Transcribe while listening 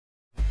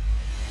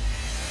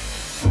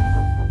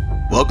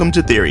Welcome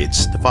to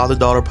Theoriots, the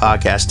father-daughter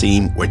podcast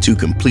team where two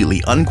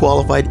completely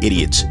unqualified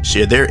idiots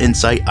share their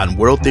insight on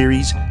world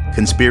theories,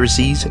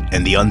 conspiracies,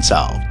 and the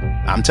unsolved.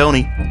 I'm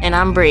Tony. And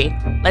I'm Bree.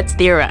 Let's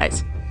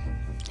theorize.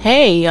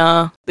 Hey,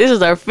 this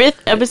is our 5th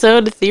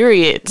episode of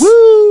Theoriots.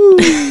 Woo!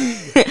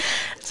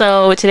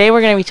 So today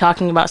we're going to be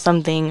talking about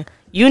something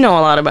you know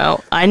a lot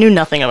about, I knew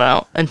nothing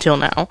about until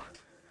now.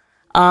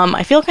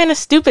 I feel kind of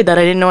stupid that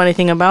I didn't know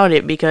anything about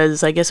it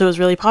because I guess it was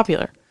really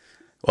popular.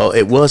 Well,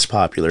 it was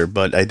popular,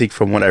 but I think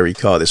from what I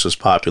recall, this was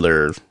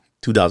popular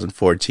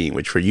 2014,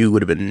 which for you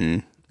would have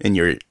been in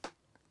your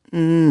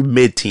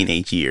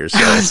mid-teenage years. So.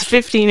 I was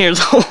 15 years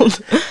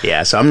old.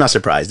 Yeah, so I'm not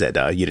surprised that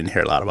you didn't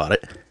hear a lot about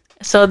it.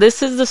 So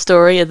this is the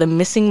story of the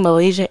missing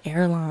Malaysia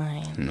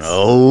Airlines.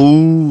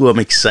 Oh, I'm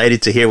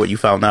excited to hear what you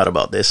found out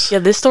about this. Yeah,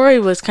 this story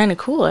was kind of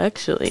cool,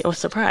 actually. I was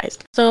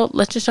surprised. So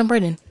let's just jump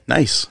right in.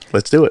 Nice.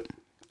 Let's do it.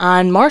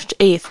 On March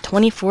 8th,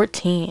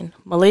 2014,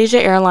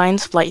 Malaysia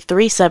Airlines Flight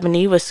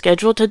 370 was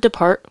scheduled to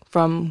depart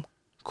from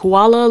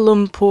Kuala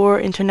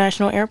Lumpur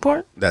International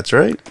Airport. That's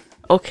right.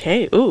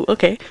 Okay,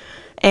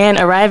 and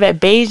arrive at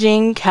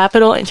Beijing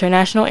Capital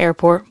International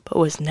Airport, but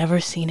was never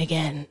seen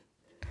again.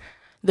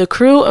 The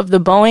crew of the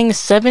Boeing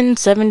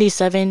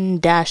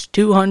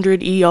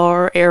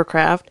 777-200ER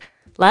aircraft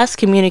last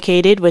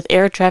communicated with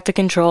air traffic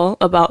control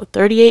about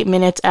 38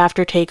 minutes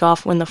after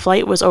takeoff when the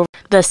flight was over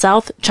the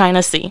South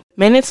China Sea.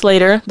 Minutes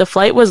later, the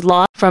flight was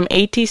lost from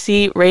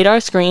ATC radar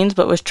screens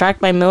but was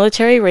tracked by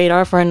military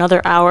radar for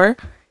another hour,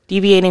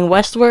 deviating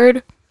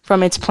westward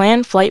from its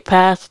planned flight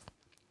path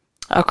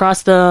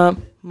across the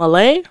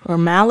Malay,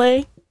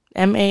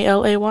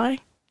 M-A-L-A-Y?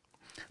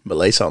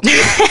 Malay sounds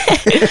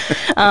good.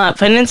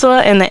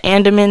 Peninsula and the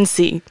Andaman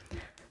Sea.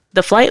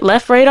 The flight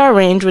left radar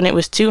range when it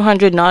was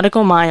 200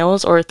 nautical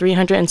miles, or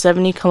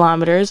 370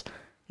 kilometers,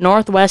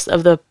 northwest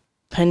of the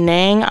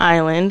Penang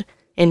Island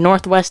in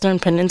northwestern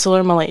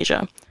peninsular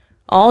Malaysia.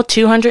 All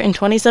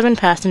 227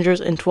 passengers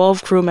and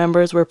 12 crew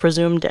members were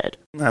presumed dead.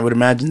 I would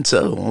imagine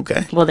so,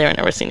 okay. Well, they were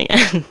never seen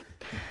again.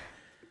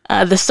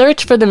 The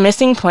search for the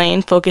missing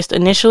plane focused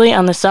initially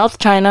on the South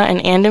China and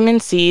Andaman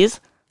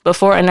Seas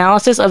before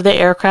analysis of the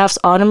aircraft's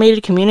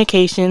automated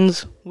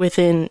communications with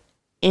an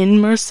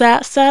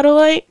Inmarsat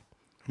satellite.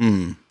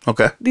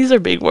 Okay. These are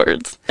big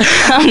words.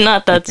 I'm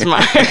not that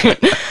smart.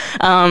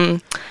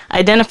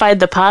 Identified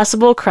the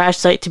possible crash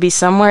site to be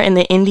somewhere in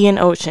the Indian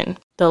Ocean.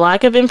 The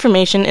lack of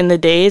information in the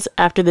days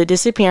after the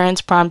disappearance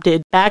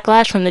prompted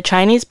backlash from the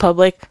Chinese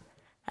public,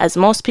 as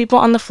most people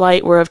on the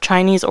flight were of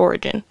Chinese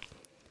origin.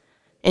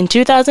 In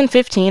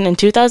 2015 and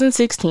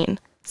 2016,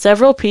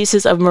 several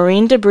pieces of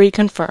marine debris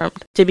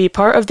confirmed to be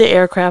part of the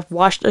aircraft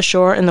washed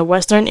ashore in the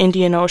western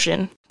Indian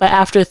Ocean. But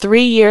after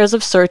 3 years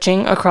of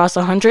searching across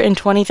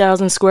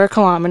 120,000 square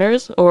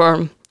kilometers,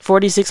 or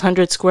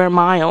 4,600 square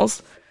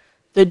miles,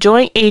 the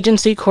Joint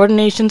Agency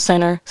Coordination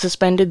Center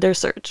suspended their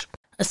search.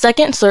 A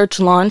second search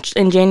launched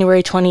in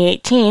January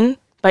 2018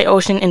 by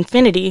Ocean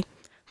Infinity,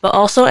 but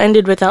also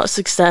ended without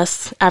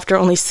success after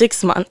only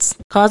 6 months,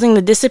 causing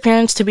the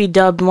disappearance to be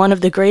dubbed one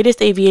of the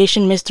greatest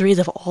aviation mysteries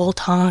of all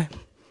time.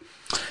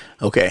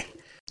 Okay.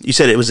 You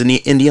said it was in the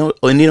Indian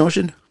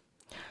Ocean?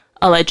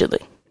 Allegedly.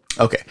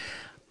 Okay.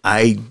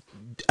 I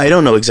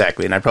don't know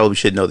exactly, and I probably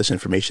should know this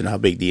information, how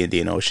big the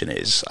Indian Ocean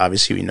is.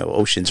 Obviously, we know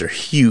oceans are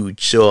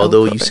huge, so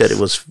although you said it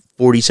was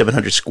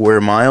 4,700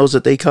 square miles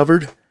that they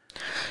covered?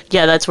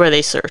 Yeah, that's where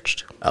they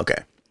searched. Okay.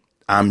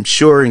 I'm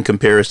sure in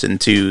comparison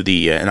to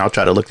the, and I'll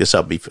try to look this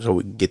up so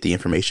we can get the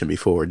information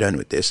before we're done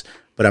with this,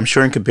 but I'm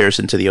sure in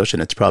comparison to the ocean,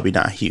 it's probably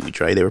not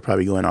huge, right? They were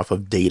probably going off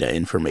of data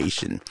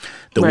information.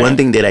 The one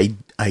thing that I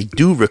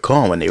do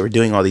recall when they were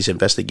doing all these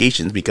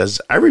investigations,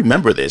 because I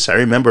remember this. I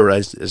remember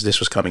as this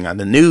was coming on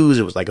the news,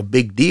 it was like a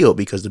big deal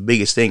because the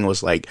biggest thing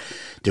was like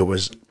there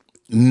was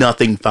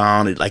nothing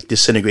found. It like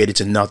disintegrated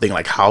to nothing.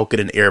 Like how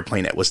could an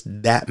airplane that was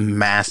that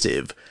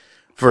massive,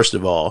 first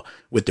of all,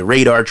 with the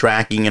radar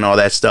tracking and all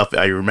that stuff,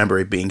 I remember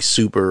it being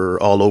super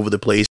all over the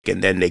place.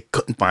 And then they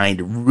couldn't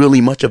find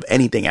really much of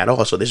anything at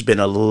all. So there's been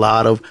a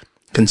lot of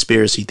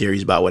conspiracy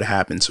theories about what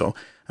happened. So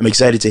I'm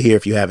excited to hear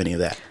if you have any of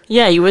that.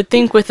 Yeah, you would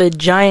think with a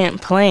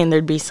giant plane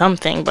there'd be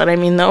something, but I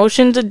mean, the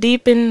ocean's a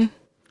deep and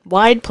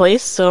wide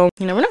place, so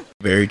you never know.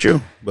 Very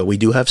true. But we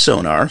do have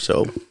sonar,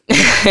 so.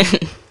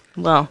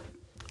 Well,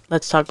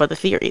 let's talk about the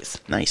theories.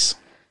 Nice.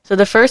 So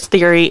the first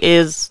theory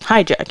is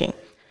hijacking.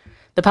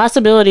 The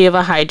possibility of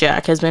a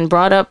hijack has been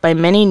brought up by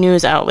many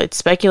news outlets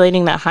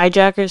speculating that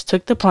hijackers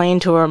took the plane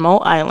to a remote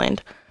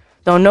island,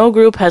 though no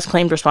group has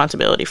claimed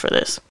responsibility for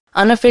this.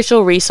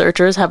 Unofficial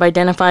researchers have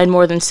identified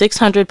more than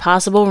 600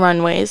 possible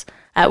runways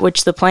at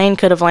which the plane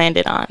could have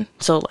landed on,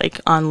 so like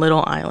on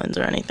little islands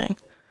or anything.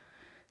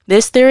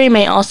 This theory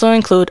may also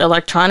include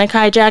electronic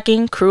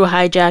hijacking, crew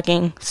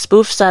hijacking,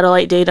 spoofed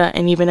satellite data,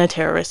 and even a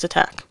terrorist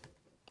attack.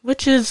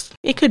 Which is,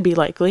 it could be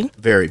likely.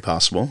 Very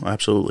possible,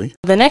 absolutely.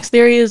 The next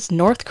theory is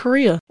North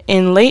Korea.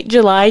 In late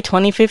July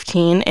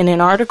 2015, in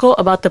an article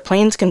about the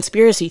plane's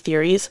conspiracy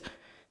theories,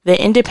 The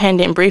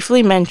Independent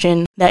briefly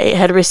mentioned that it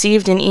had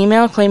received an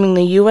email claiming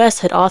the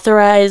U.S. had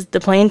authorized the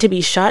plane to be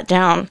shot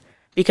down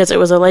because it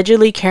was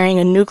allegedly carrying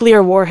a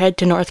nuclear warhead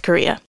to North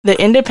Korea.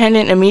 The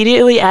Independent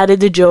immediately added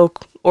the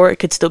joke, or it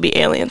could still be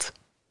aliens.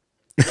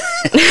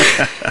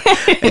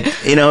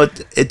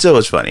 It's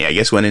always funny. I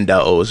guess when in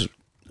doubt, always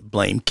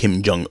blame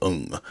Kim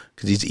Jong-un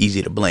because he's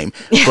easy to blame.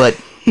 But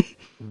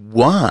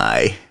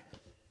why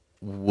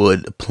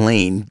would a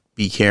plane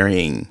be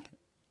carrying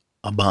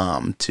a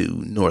bomb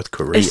to North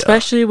Korea?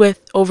 Especially with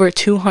over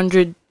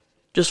 200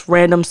 just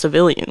random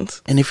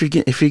civilians. And if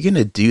you're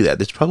gonna do that,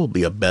 there's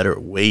probably a better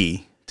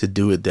way to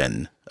do it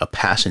than a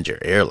passenger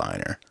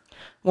airliner.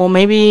 Well,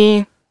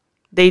 maybe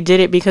they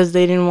did it because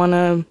they didn't want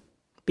to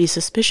be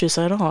suspicious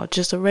at all.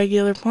 Just a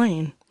regular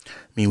plane. I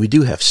mean, we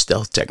do have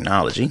stealth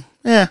technology.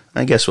 Yeah,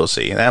 I guess we'll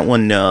see. That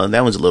one's a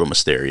little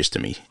mysterious to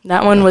me.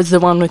 That one was the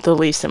one with the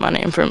least amount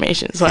of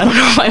information, so I don't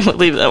know if I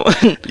believe that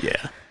one.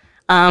 Yeah.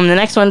 The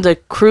next one's a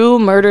crew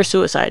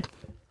murder-suicide.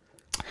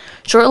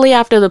 Shortly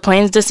after the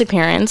plane's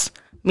disappearance,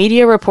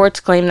 media reports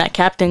claim that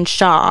Captain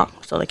Shaw,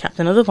 so the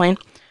captain of the plane,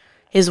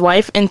 his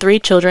wife and 3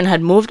 children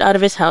had moved out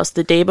of his house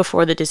the day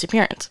before the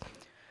disappearance.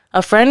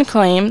 A friend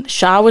claimed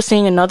Shaw was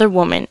seeing another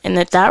woman and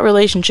that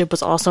relationship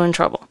was also in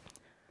trouble.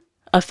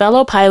 A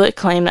fellow pilot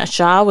claimed that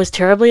Shaw was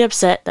terribly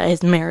upset that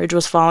his marriage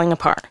was falling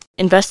apart.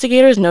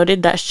 Investigators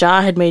noted that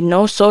Shaw had made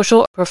no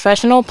social or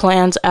professional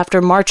plans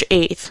after March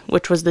 8th,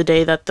 which was the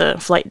day that the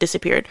flight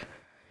disappeared,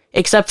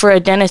 except for a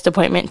dentist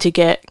appointment to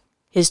get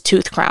his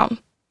tooth crowned.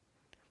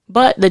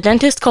 But the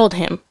dentist called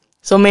him,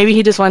 so maybe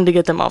he just wanted to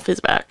get them off his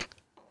back.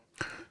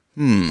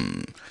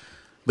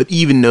 But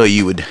even though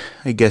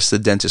I guess the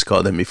dentist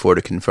called him before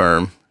to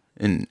confirm,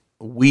 and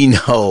we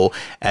know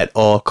at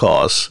all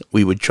costs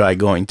we would try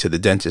going to the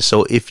dentist.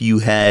 So if you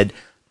had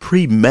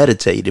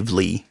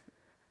premeditatively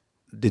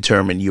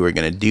determined you were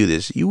going to do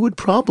this, you would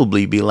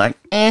probably be like,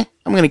 I'm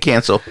going to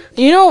cancel.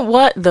 You know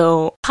what,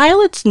 though?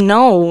 Pilots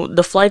know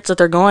the flights that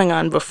they're going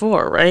on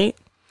before, right?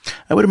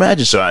 I would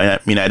imagine so. I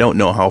mean, I don't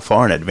know how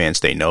far in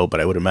advance they know, but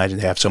I would imagine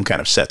they have some kind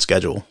of set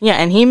schedule. Yeah,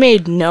 and he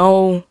made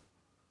no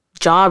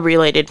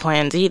job-related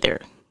plans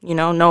either.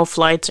 No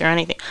flights or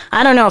anything.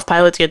 I don't know if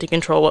pilots get to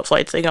control what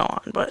flights they go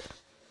on, but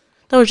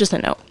that was just a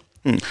note.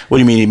 What do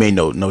you mean he made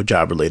no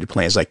job-related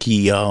plans? Like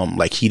he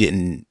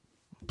didn't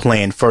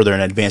plan further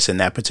in advance in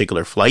that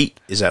particular flight?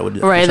 Is that what?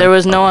 Right, there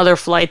was no other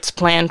flights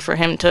planned for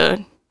him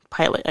to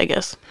pilot, I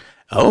guess.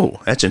 Oh,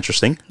 that's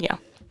interesting. Yeah.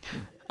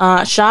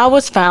 Shaw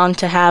was found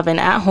to have an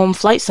at-home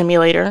flight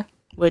simulator,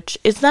 which,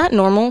 is that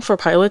normal for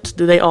pilots?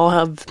 Do they all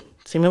have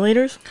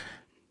simulators?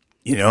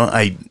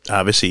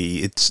 Obviously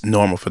it's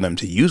normal for them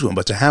to use one,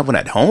 but to have one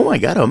at home, I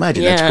gotta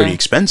imagine that's pretty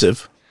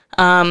expensive.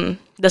 The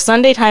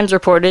Sunday Times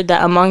reported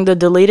that among the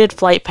deleted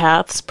flight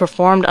paths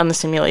performed on the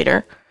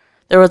simulator,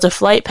 there was a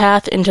flight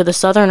path into the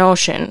Southern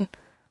Ocean,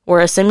 where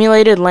a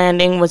simulated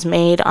landing was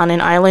made on an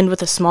island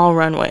with a small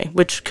runway,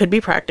 which could be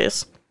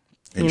practice.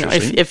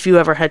 If you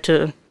ever had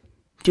to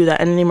do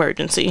that in an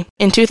emergency.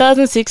 In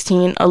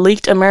 2016, a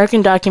leaked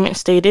American document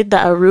stated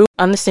that a route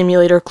on the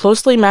simulator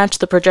closely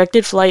matched the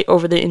projected flight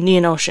over the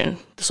Indian Ocean,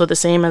 so the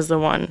same as the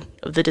one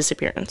of the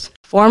disappearance.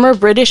 Former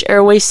British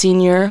Airways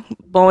senior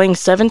Boeing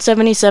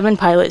 777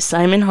 pilot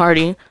Simon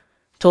Hardy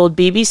told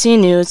BBC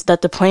News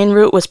that the plane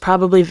route was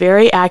probably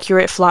very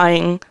accurate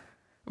flying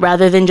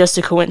rather than just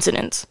a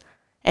coincidence,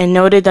 and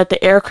noted that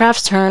the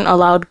aircraft's turn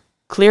allowed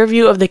clear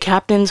view of the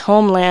captain's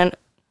homeland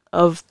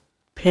of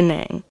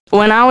Penang.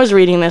 When I was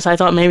reading this, I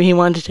thought maybe he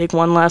wanted to take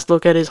one last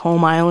look at his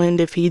home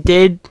island if he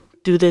did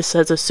do this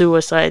as a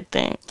suicide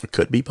thing. It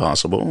could be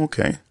possible,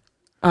 okay.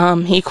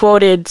 He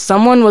quoted,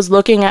 "Someone was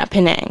looking at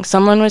Penang.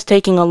 Someone was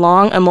taking a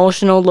long,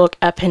 emotional look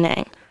at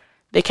Penang.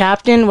 The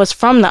captain was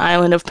from the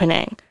island of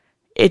Penang.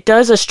 It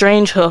does a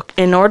strange hook.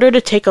 In order to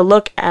take a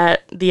look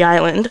at the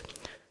island,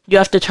 you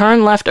have to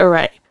turn left or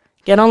right,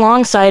 get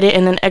alongside it,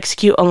 and then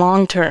execute a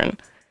long turn.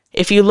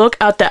 If you look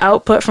out the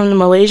output from the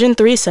Malaysian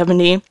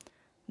 370,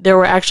 there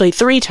were actually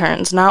 3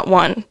 turns, not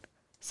 1.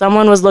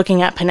 Someone was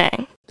looking at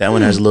Penang." That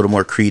one has a little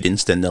more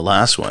credence than the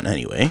last one,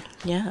 anyway.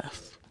 Yeah.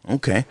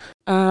 Okay.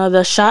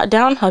 The shot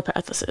down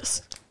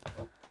hypothesis.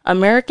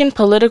 American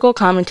political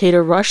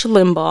commentator Rush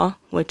Limbaugh,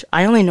 which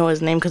I only know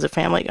his name because of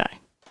Family Guy.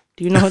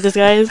 Do you know who this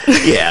guy is?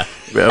 Yeah.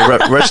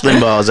 Rush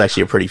Limbaugh is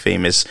actually a pretty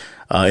famous,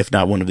 if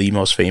not one of the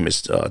most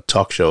famous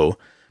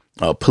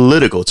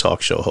political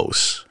talk show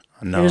hosts.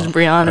 Here's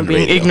Brianna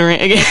being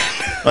ignorant again.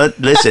 But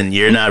listen,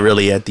 you're not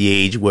really at the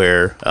age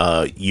where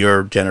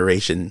your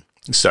generation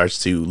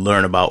starts to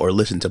learn about or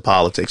listen to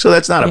politics, so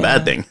that's not a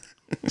bad thing.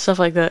 Stuff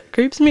like that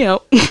creeps me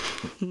out.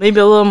 Maybe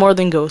a little more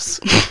than ghosts.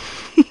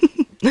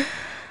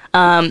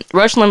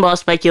 Rush Limbaugh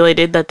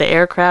speculated that the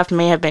aircraft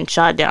may have been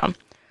shot down.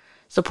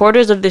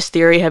 Supporters of this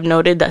theory have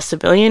noted that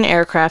civilian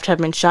aircraft have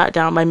been shot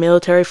down by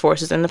military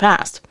forces in the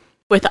past,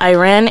 with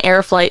Iran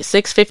Air Flight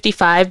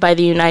 655 by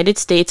the United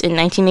States in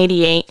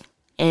 1988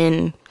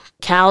 and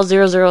KAL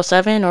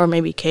 007, or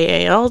maybe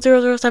KAL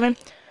 007,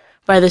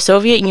 by the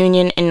Soviet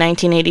Union in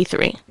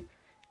 1983.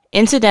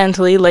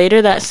 Incidentally,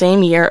 later that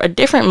same year, a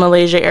different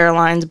Malaysia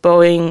Airlines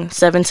Boeing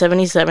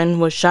 777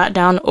 was shot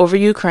down over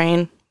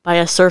Ukraine by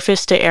a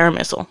surface-to-air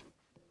missile.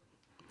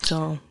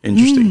 So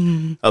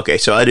interesting. Okay,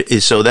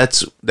 so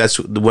that's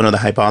one of the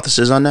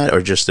hypotheses on that,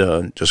 or just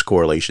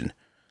correlation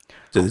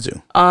to the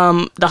two.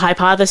 The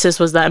hypothesis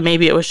was that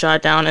maybe it was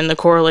shot down, and the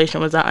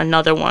correlation was that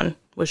another one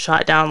was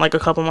shot down like a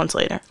couple months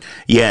later.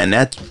 Yeah, and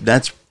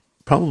that's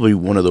probably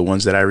one of the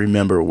ones that I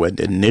remember when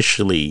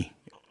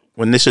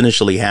this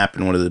initially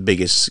happened. One of the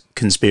biggest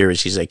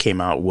conspiracies that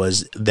came out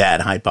was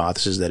that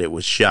hypothesis that it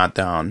was shot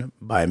down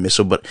by a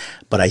missile. But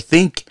I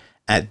think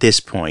at this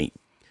point,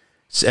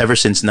 ever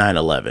since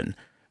 9/11,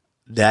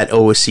 that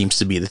always seems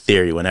to be the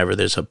theory whenever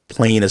there's a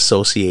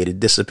plane-associated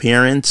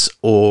disappearance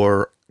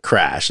or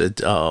crash.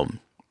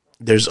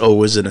 There's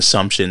always an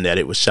assumption that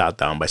it was shot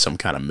down by some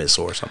kind of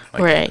missile or something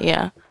like that. Right,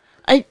 yeah.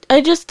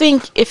 I just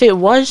think if it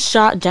was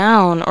shot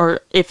down or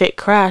if it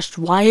crashed,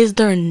 why is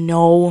there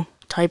no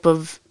type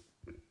of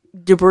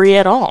debris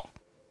at all?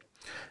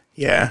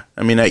 Yeah,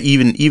 I mean,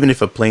 even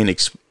if a plane,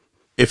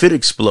 if it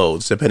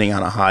explodes, depending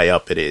on how high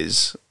up it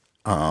is,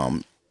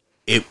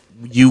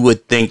 you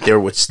would think there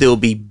would still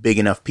be big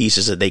enough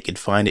pieces that they could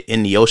find it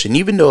in the ocean,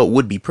 even though it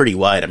would be pretty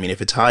wide. I mean,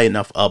 if it's high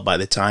enough up, by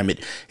the time it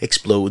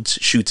explodes,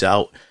 shoots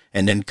out,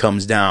 and then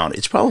comes down,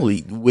 it's probably,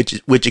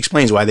 which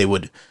explains why they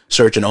would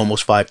search an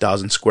almost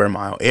 5,000 square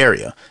mile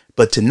area.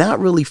 But to not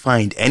really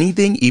find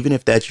anything, even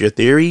if that's your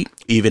theory,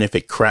 even if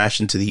it crashed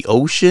into the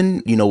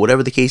ocean,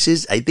 whatever the case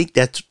is, I think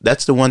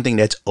that's the one thing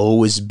that's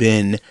always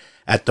been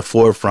at the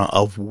forefront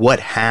of what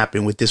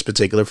happened with this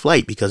particular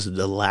flight, because of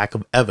the lack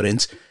of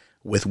evidence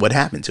with what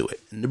happened to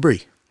it and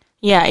debris.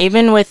 Yeah,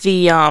 even with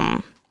the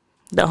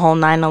whole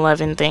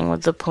 9/11 thing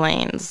with the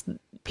planes,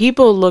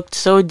 people looked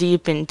so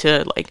deep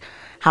into like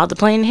how the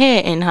plane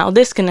hit and how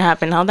this can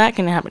happen, how that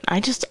can happen. I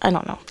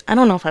don't know. I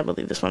don't know if I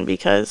believe this one,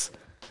 because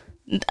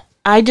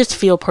I just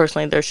feel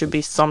personally there should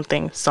be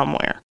something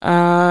somewhere.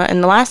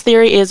 And the last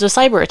theory is a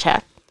cyber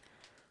attack.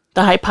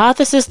 The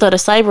hypothesis that a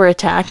cyber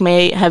attack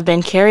may have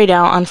been carried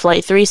out on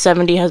Flight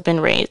 370 has been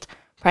raised,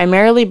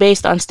 primarily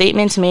based on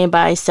statements made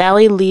by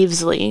Sally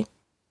Leavesley,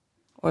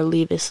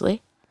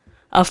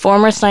 a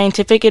former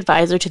scientific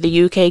advisor to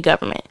the UK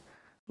government.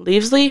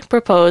 Leavesley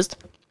proposed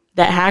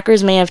that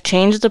hackers may have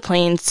changed the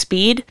plane's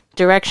speed,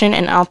 direction,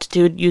 and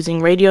altitude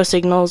using radio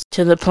signals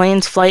to the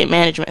plane's flight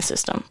management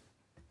system.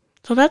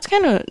 So that's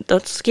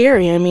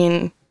scary. I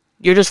mean,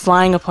 you're just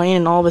flying a plane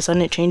and all of a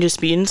sudden it changes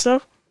speed and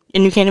stuff,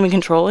 and you can't even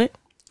control it?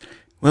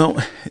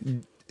 Well,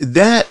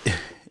 that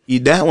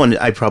one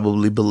I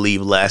probably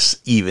believe less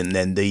even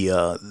than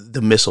the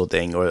missile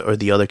thing or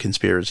the other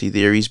conspiracy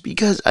theories,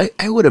 because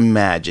I would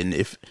imagine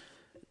if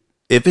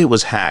it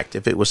was hacked,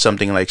 if it was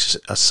something like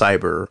a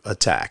cyber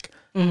attack,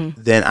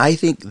 then I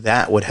think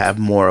that would have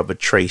more of a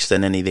trace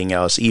than anything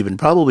else, even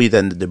probably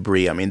than the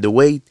debris. I mean, the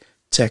way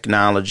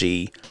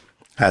technology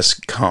has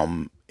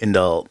come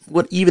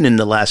even in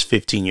the last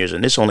 15 years,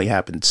 and this only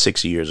happened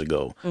 6 years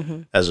ago,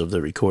 as of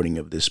the recording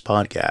of this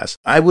podcast,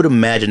 I would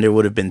imagine there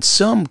would have been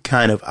some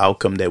kind of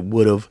outcome that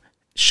would have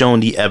shown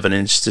the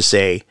evidence to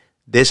say,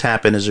 this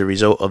happened as a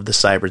result of the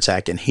cyber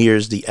attack, and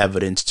here's the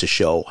evidence to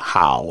show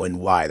how and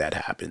why that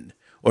happened.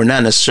 Or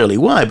not necessarily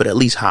why, but at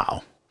least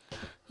how.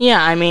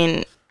 Yeah, I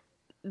mean,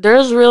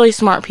 there's really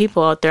smart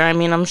people out there. I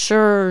mean, I'm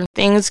sure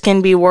things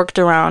can be worked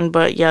around,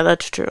 but yeah,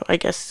 that's true. I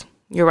guess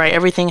you're right.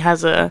 Everything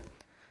has a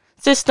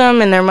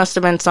system, and there must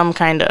have been some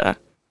kind of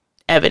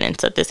evidence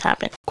that this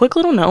happened. Quick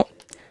little note.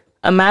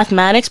 A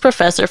mathematics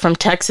professor from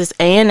Texas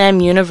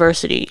A&M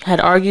University had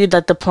argued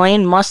that the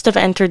plane must have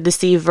entered the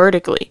sea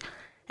vertically.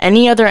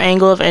 Any other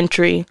angle of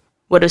entry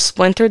would have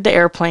splintered the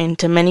airplane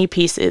to many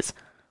pieces,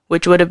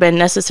 which would have been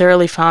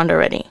necessarily found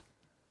already.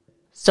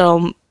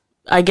 So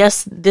I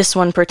guess this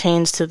one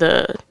pertains to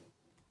the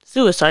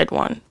suicide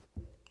one.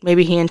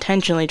 Maybe he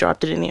intentionally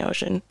dropped it in the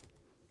ocean,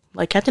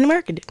 like Captain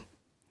America did.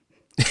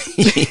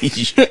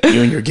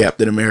 You and your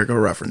Captain America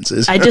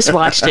references. I just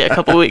watched it a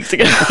couple weeks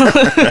ago.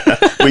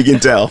 We can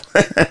tell.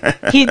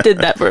 He did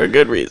that for a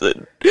good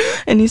reason.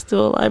 And he's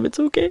still alive. It's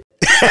okay.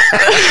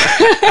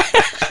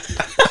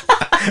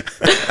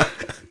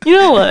 You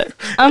know what?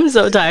 I'm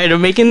so tired of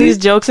making these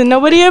jokes and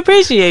nobody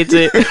appreciates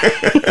it.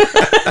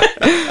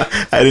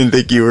 I didn't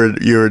think you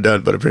were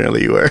done, but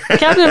apparently you were.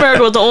 Captain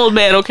America was an old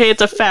man, okay?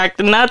 It's a fact,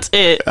 and that's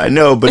it. I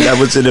know, but that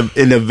was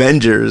in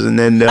Avengers, and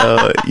then,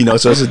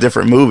 so it's a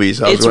different movie.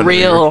 So it's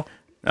real.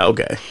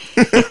 Okay.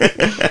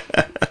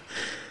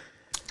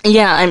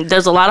 Yeah,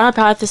 there's a lot of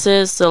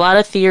hypotheses, a lot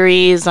of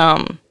theories,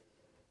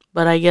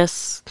 but I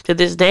guess to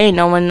this day,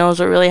 no one knows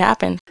what really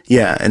happened.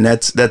 Yeah, and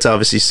that's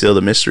obviously still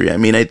the mystery. I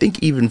mean, I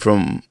think even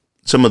from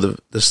some of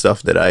the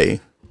stuff that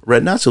I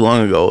read not so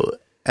long ago,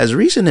 as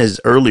recent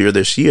as earlier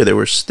this year, there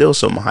were still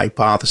some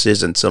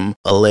hypotheses and some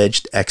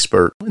alleged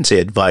expert, I wouldn't say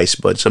advice,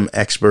 but some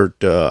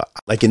expert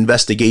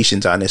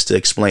investigations on this to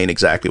explain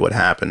exactly what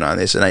happened on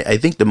this. And I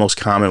think the most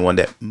common one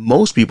that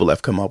most people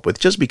have come up with,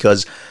 just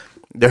because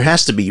there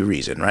has to be a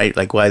reason, right?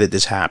 Like, why did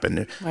this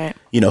happen? Right.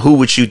 Who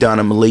would shoot down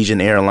a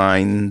Malaysian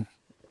airline,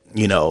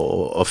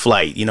 a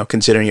flight,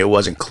 considering it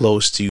wasn't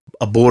close to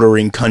a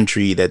bordering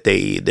country that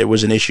there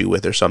was an issue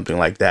with or something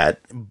like that.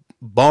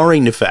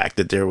 barring the fact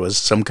that there was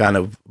some kind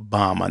of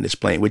bomb on this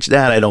plane, which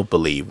that I don't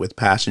believe. With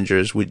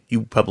passengers,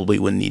 you probably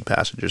wouldn't need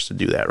passengers to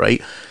do that,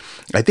 right?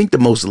 I think the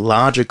most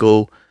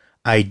logical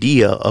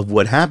idea of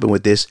what happened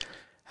with this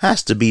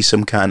has to be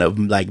some kind of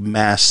like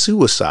mass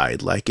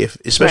suicide. Like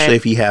especially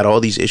if he had all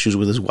these issues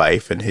with his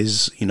wife and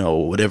his,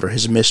 whatever,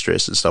 his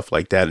mistress and stuff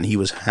like that, and he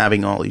was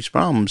having all these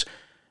problems,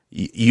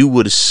 you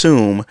would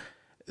assume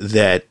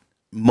that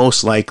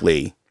most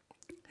likely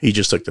he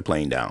just took the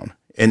plane down.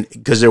 And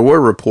because there were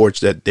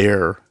reports that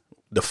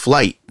the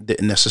flight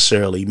didn't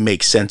necessarily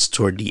make sense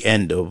toward the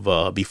end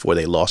of before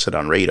they lost it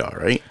on radar,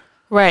 right?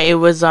 Right. It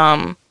was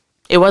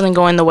it wasn't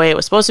going the way it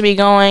was supposed to be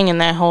going,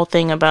 and that whole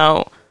thing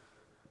about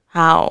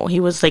how he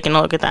was taking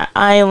a look at that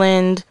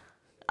island.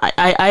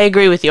 I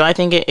agree with you. I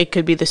think it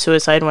could be the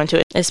suicide one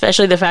too,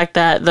 especially the fact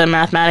that the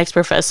mathematics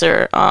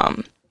professor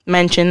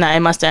mentioned that it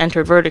must have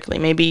entered vertically.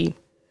 Maybe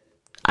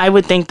I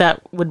would think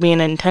that would be an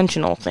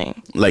intentional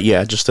thing. Like,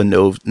 yeah, just a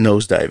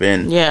nosedive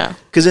in. Yeah.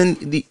 Because then,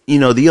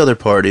 the other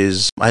part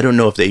is, I don't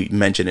know if they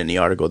mentioned in the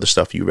article, the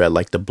stuff you read,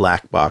 like the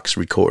black box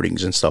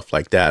recordings and stuff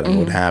like that and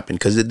what happened.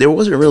 Because there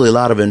wasn't really a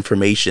lot of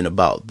information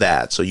about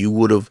that. So you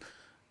would have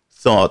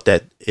thought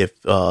that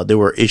if there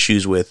were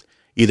issues with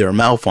either a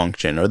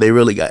malfunction or they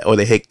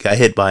got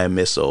hit by a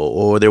missile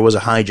or there was a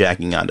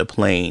hijacking on the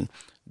plane,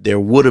 there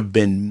would have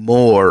been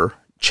more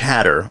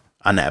chatter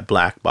on that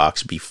black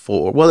box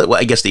before. Well,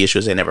 I guess the issue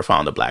is they never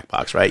found the black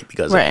box, right?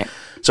 Because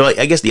so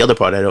I guess the other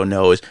part I don't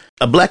know is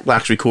a black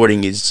box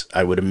recording is,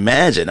 I would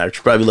imagine, I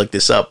should probably look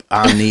this up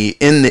on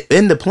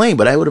in the plane,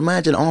 but I would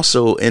imagine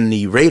also in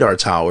the radar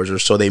towers, or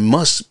so they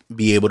must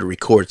be able to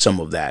record some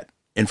of that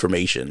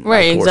information.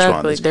 Right,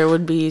 exactly. There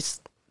would be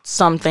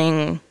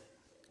something,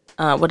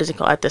 what is it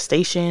called, at the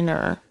station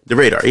or the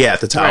radar? Yeah,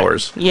 at the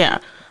towers. Right. Yeah.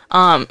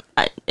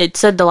 It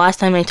said the last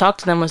time they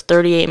talked to them was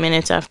 38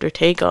 minutes after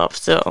takeoff.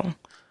 So.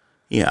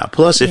 Yeah.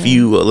 Plus, if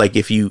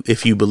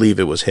you believe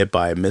it was hit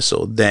by a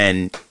missile,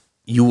 then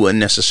you wouldn't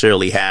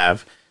necessarily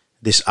have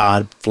this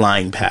odd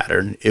flying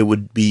pattern. It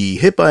would be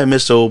hit by a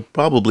missile,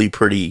 probably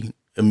pretty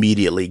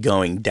immediately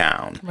going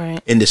down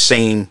in the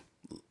same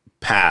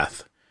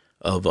path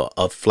of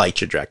a flight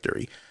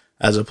trajectory,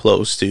 as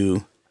opposed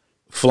to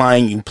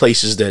flying in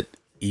places that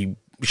you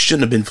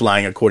shouldn't have been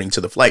flying according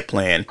to the flight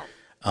plan.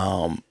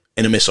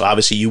 In a missile,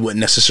 obviously, you wouldn't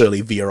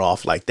necessarily veer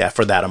off like that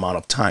for that amount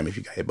of time if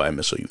you got hit by a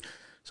missile.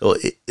 So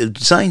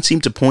signs seem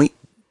to point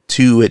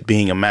to it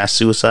being a mass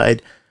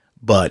suicide,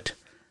 but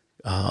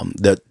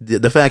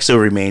the fact still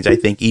remains. I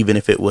think even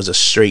if it was a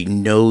straight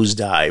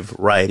nosedive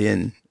right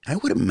in, I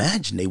would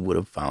imagine they would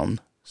have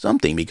found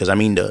something, because I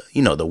mean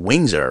the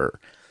wings are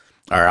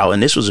out,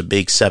 and this was a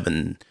big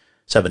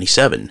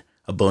 777,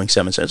 a Boeing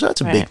 777. So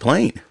that's a big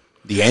plane.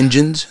 The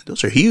engines,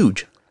 those are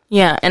huge.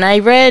 Yeah, and I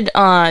read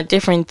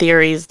different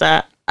theories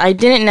that I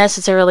didn't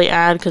necessarily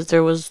add because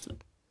there was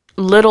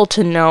little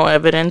to no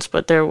evidence,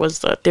 but there was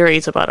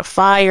theories about a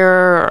fire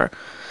or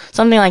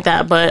something like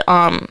that. But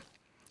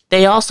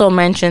they also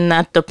mentioned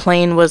that the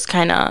plane was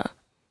kind of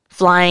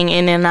flying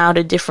in and out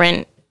of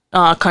different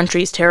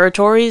countries'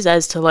 territories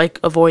as to like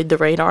avoid the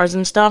radars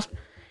and stuff,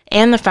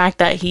 and the fact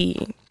that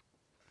he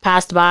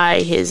passed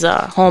by his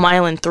home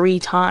island 3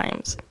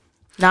 times,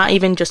 not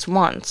even just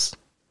once.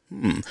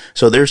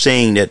 So they're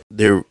saying that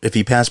if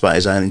he passed by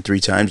his island 3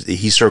 times,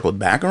 he circled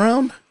back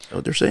around? Is that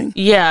what they're saying?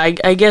 Yeah,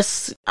 I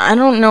guess, I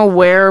don't know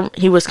where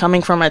he was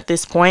coming from at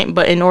this point,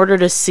 but in order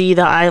to see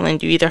the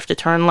island, you either have to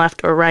turn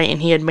left or right,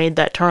 and he had made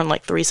that turn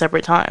like 3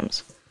 separate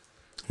times.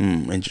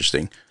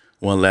 Interesting.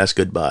 One last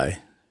goodbye.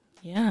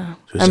 Yeah.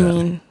 I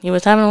mean, he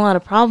was having a lot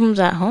of problems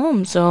at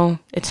home, so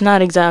it's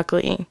not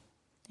exactly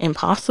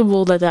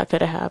impossible that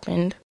could have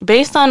happened.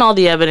 Based on all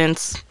the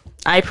evidence,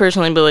 I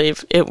personally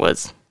believe it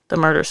was the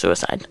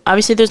murder-suicide.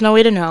 Obviously, there's no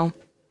way to know,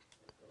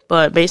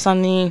 but based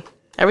on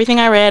everything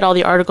I read, all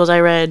the articles I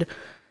read,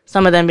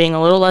 some of them being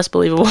a little less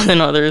believable than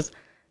others,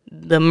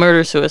 the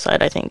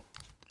murder-suicide,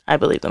 I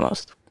believe the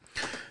most.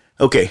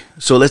 Okay,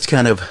 so let's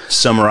kind of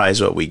summarize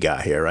what we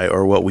got here, right,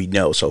 or what we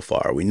know so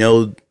far. We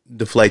know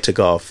the flight took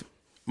off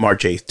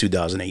March 8th,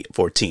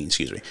 2014,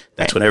 excuse me.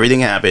 That's when everything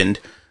happened.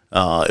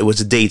 It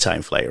was a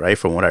daytime flight, right,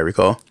 from what I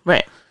recall?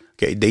 Right.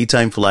 Okay,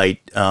 daytime flight.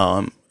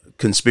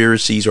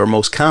 Conspiracies, or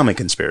most common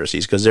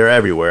conspiracies, because they're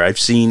everywhere. I've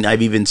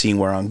even seen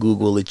where on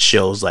Google it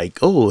shows like,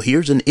 oh,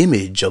 here's an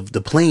image of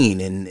the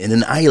plane in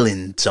an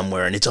island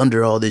somewhere, and it's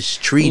under all this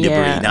tree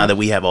debris. Now that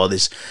we have all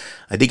this,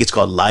 I think it's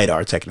called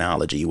LiDAR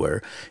technology,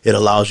 where it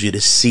allows you to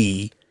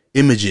see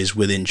images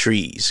within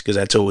trees, because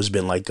that's always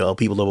been like,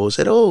 people have always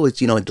said, oh,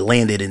 it's, it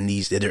landed in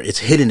these, it's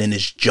hidden in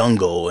this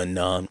jungle, and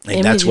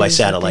that's why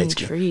satellites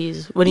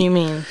trees. What do you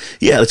mean?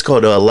 Yeah, it's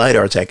called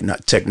LiDAR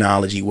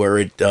technology, where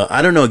it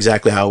I don't know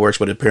exactly how it works,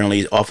 but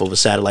apparently off of a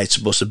satellite it's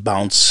supposed to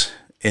bounce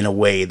in a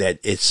way that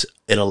it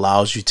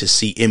allows you to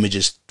see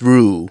images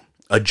through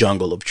a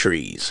jungle of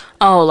trees.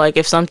 Oh, like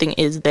if something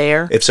is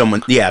there? If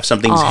something's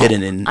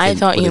hidden in I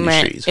thought you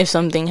meant trees. If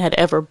something had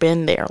ever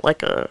been there,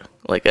 like a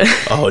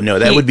oh no,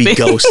 that would be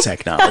ghost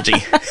technology.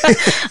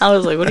 I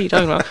was like, what are you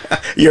talking about?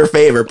 Your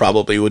favorite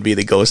probably would be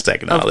the ghost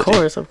technology.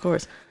 Of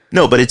course.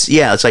 No, but it's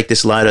like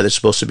this lidar that's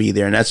supposed to be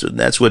there, and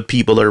that's what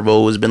people have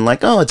always been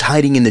like. Oh, it's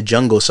hiding in the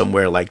jungle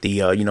somewhere, like the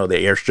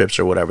the airstrips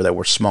or whatever that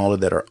were smaller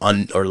that are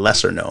or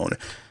lesser known.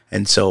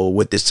 And so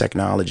with this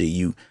technology,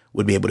 you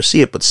would be able to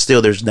see it, but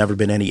still, there's never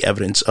been any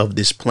evidence of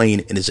this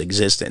plane in its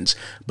existence.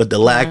 But the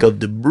lack of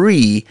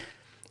debris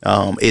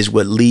is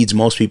what leads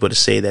most people to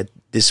say that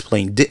this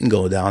plane didn't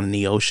go down in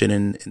the ocean,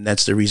 and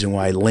that's the reason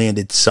why it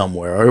landed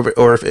somewhere,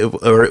 or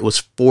it was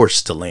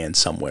forced to land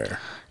somewhere.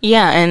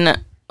 Yeah, and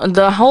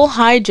the whole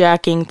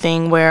hijacking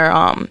thing where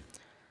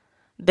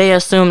they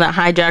assume that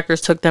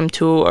hijackers took them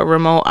to a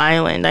remote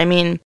island. I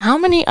mean, how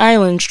many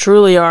islands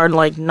truly are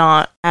like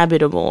not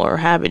habitable or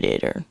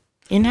habited or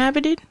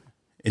inhabited?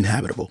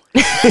 Inhabitable.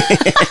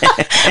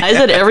 I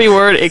said every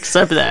word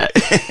except that.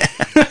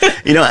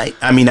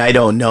 I mean, I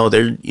don't know.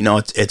 There,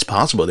 it's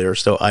possible there are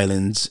still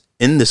islands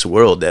in this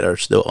world that are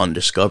still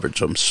undiscovered.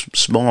 Some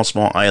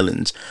small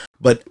islands,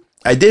 but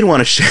I did want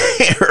to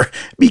share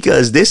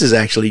because this is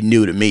actually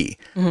new to me.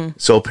 Mm-hmm.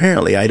 So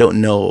apparently I don't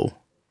know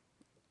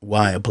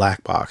why a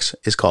black box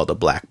is called a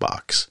black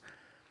box.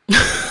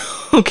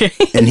 Okay.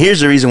 And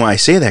here's the reason why I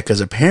say that,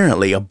 because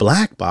apparently a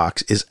black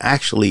box is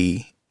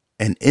actually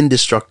an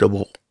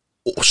indestructible,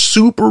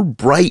 super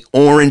bright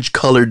orange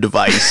colored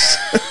device.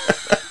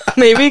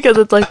 Maybe because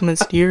it's like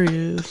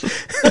mysterious.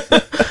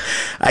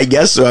 I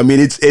guess so. I mean,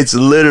 it's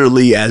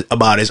literally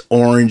about as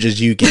orange as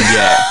you can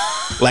get.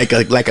 Like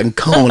a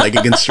cone, like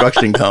a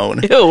construction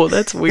cone. Ew,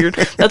 that's weird.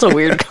 That's a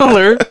weird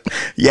color.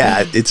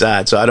 Yeah, it's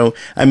odd. So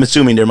I'm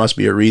assuming there must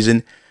be a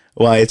reason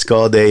why it's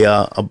called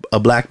a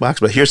black box.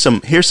 But here's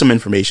some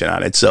information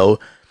on it. So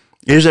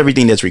here's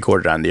everything that's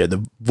recorded on there.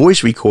 The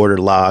voice recorder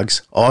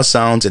logs all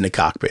sounds in the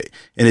cockpit.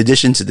 In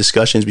addition to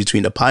discussions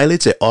between the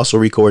pilots, it also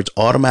records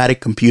automatic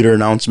computer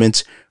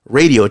announcements,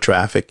 radio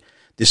traffic,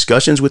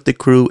 discussions with the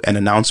crew, and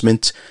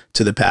announcements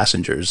to the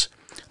passengers.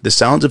 The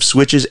sounds of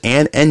switches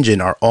and engine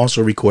are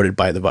also recorded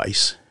by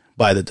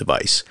the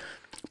device.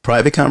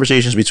 Private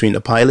conversations between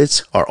the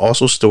pilots are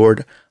also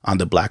stored on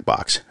the black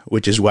box,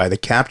 which is why the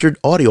captured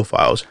audio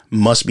files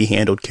must be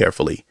handled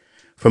carefully.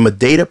 From a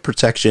data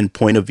protection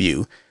point of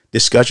view,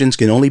 discussions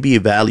can only be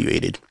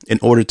evaluated in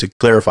order to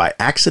clarify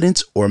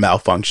accidents or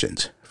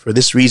malfunctions. For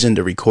this reason,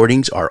 the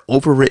recordings are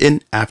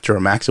overwritten after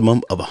a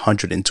maximum of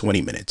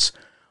 120 minutes.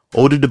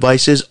 Older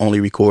devices only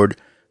record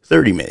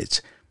 30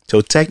 minutes. So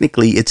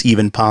technically, it's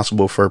even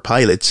possible for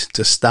pilots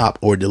to stop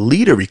or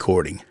delete a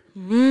recording.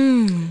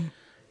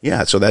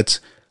 Yeah, so that's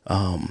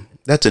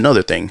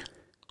another thing.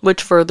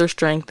 Which further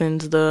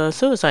strengthens the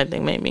suicide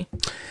thing, maybe.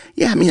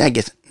 Yeah, I mean,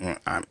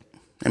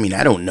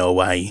 I don't know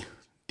why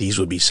these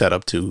would be set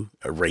up to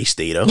erase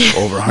data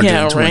over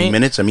 120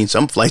 minutes. I mean,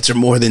 some flights are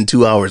more than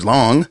 2 hours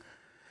long.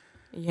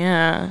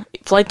 Yeah,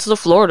 flights to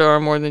Florida are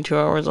more than 2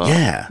 hours long.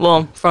 Yeah.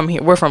 Well, from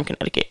here, we're from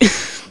Connecticut.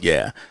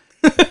 Yeah.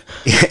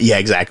 Yeah,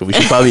 exactly. We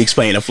should probably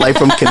explain a flight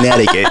from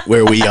Connecticut,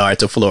 where we are,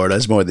 to Florida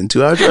is more than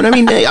 2 hours. But I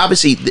mean,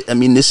 obviously,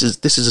 this is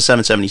a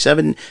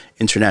 777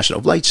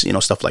 international flights,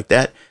 stuff like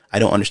that. I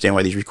don't understand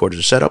why these recorders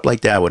are set up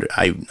like that.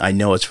 I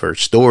know it's for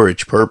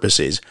storage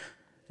purposes,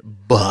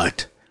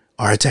 but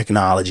our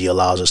technology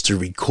allows us to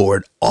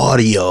record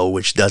audio,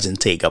 which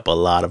doesn't take up a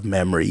lot of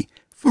memory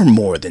for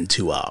more than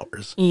 2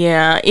 hours.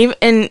 Yeah,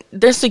 and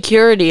the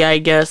security, I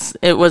guess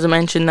it was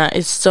mentioned that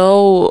is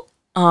so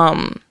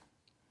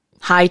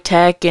high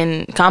tech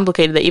and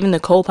complicated that even the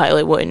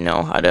co-pilot wouldn't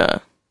know how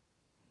to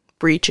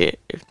breach it,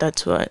 if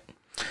that's what.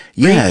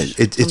 Yeah,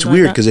 it's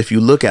weird because if you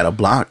look at a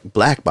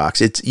black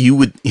box, you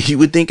would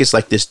think it's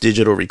like this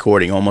digital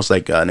recording, almost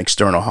like an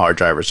external hard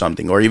drive or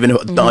something, or even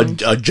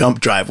a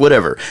jump drive,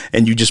 whatever,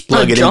 and you just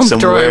plug it in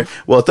somewhere.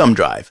 Drive. Well, a thumb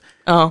drive.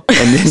 Oh,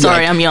 and then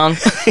sorry, I'm young.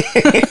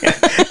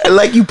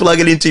 Like you plug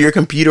it into your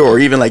computer, or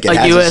even like it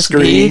has USB? A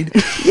screen.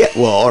 Yeah,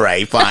 well, all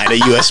right, fine, a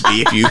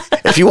USB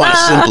if you want to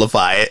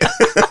simplify it.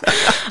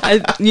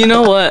 You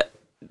know what?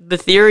 The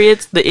theory,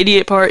 the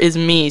idiot part is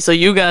me, so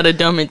you gotta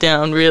dumb it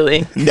down,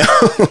 really.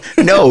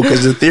 No,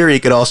 because the theory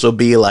could also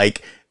be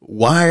like,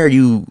 why are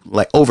you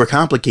like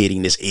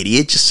overcomplicating this,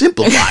 idiot? Just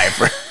simplify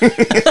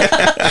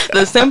it.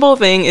 The simple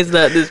thing is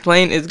that this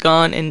plane is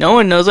gone and no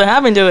one knows what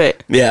happened to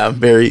it. Yeah,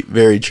 very,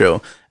 very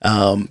true.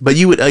 But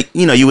you would,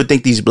 you would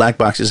think these black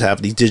boxes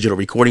have these digital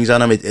recordings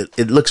on them.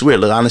 It looks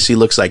weird. It honestly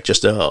looks like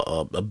just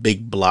a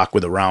big block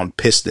with a round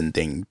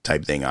piston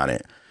type thing on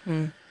it.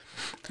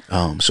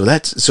 So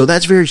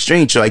that's very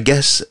strange. So I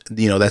guess,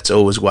 that's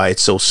always why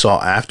it's so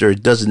sought after.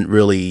 It doesn't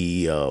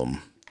really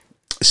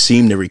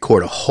seem to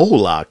record a whole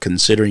lot,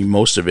 considering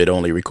most of it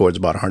only records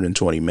about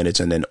 120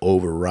 minutes and then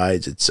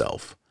overrides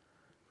itself.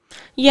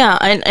 Yeah,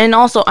 and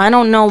also I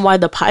don't know why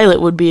the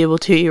pilot would be able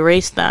to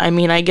erase that. I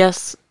mean, I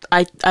guess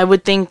I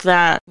would think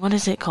that, what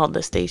is it called,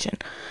 the station,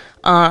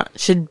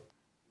 should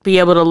be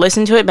able to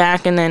listen to it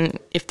back, and then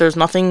if there's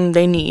nothing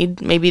they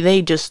need, maybe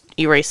they just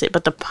erase it.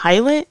 But the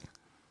pilot?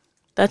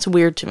 That's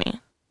weird to me.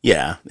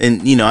 Yeah,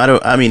 and I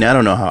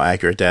don't know how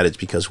accurate that is,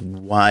 because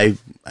why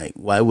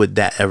would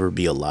that ever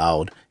be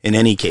allowed in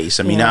any case?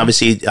 I mean,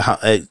 obviously,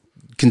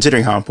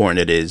 considering how important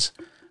it is,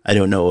 I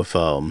don't know if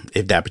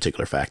that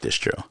particular fact is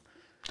true.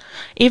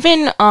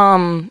 Even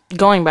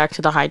going back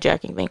to the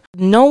hijacking thing,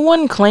 no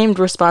one claimed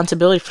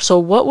responsibility. So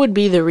what would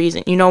be the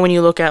reason? You know, when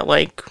you look at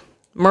like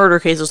murder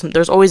cases,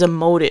 there's always a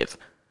motive.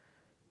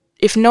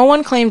 If no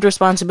one claimed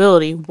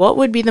responsibility, what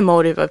would be the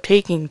motive of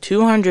taking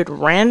 200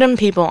 random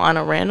people on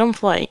a random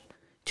flight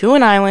to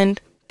an island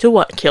to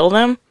what? Kill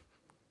them?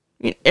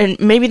 And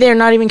maybe they're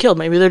not even killed.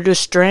 Maybe they're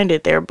just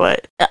stranded there.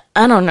 But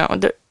I don't know.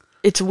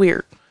 It's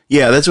weird.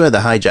 Yeah, that's why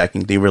the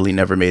hijacking thing really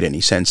never made any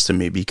sense to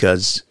me,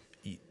 because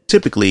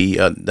typically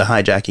the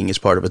hijacking is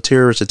part of a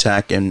terrorist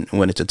attack, and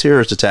when it's a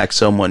terrorist attack,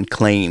 someone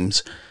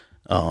claims...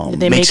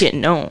 they make it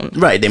known.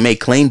 Right, they make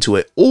claim to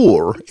it,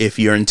 or if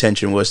your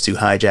intention was to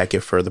hijack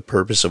it for the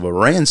purpose of a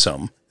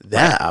ransom,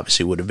 that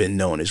obviously would have been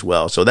known as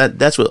well. So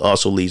that's what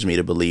also leads me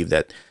to believe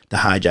that the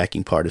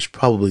hijacking part is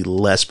probably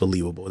less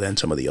believable than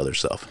some of the other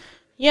stuff.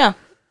 Yeah.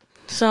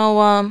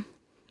 So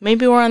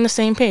maybe we're on the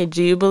same page.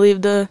 Do you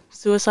believe the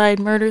suicide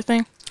murder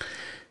thing?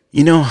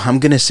 You know, I'm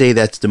going to say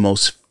that's the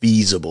most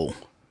feasible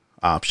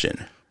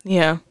option.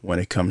 Yeah. When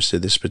it comes to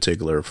this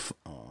particular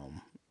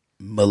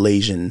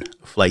Malaysian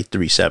Flight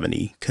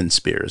 370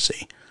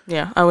 conspiracy.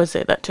 Yeah, I would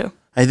say that too.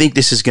 I think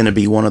this is going to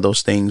be one of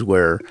those things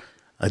where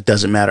it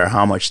doesn't matter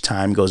how much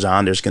time goes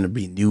on, there's going to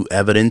be new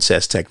evidence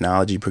as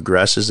technology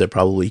progresses that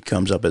probably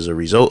comes up as a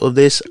result of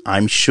this.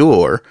 I'm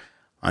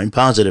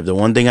positive. The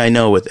one thing I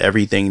know with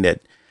everything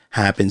that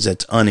happens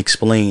that's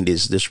unexplained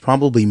is there's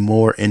probably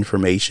more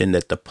information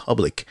that the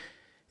public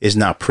is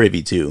not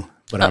privy to.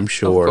 But I'm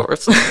sure. Of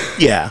course.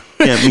 Yeah.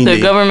 I mean, the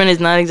government is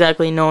not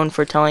exactly known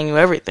for telling you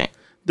everything.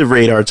 The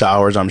radar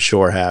towers, I'm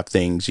sure, have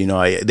things. You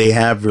know, they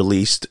have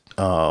released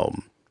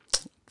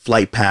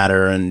flight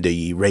pattern,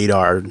 the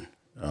radar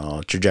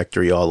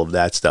trajectory, all of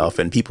that stuff,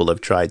 and people have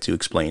tried to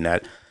explain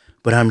that.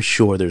 But I'm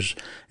sure there's,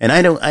 and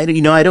I don't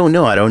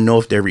know. I don't know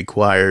if they're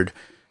required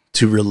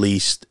to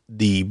release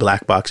the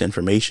black box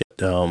information.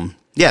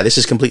 Yeah, this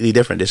is completely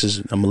different. This is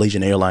a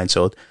Malaysian airline,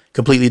 so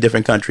completely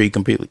different country,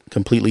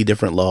 completely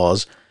different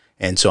laws.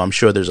 And so I'm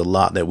sure there's a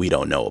lot that we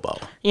don't know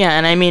about. Yeah,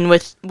 and I mean,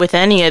 with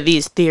any of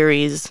these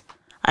theories,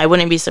 I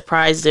wouldn't be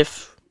surprised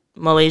if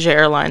Malaysia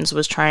Airlines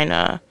was trying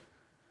to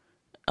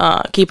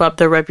keep up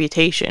their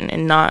reputation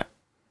and not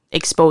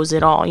expose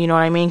it all. You know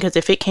what I mean? Because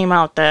if it came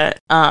out that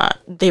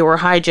they were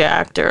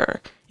hijacked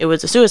or it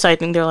was a suicide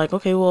thing, they're like,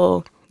 okay,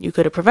 well, you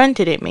could have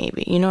prevented it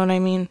maybe. You know what I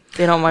mean?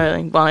 They don't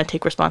really want to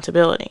take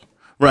responsibility.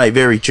 Right,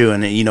 very true.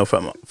 And, you know,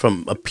 from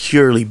a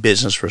purely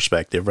business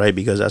perspective, right,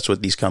 because that's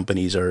what these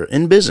companies are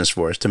in business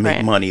for, is to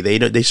make money.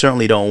 They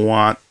certainly don't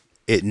want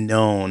it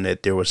known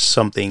that there was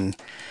something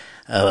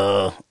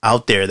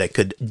out there that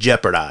could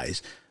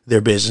jeopardize their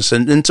business.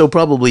 And so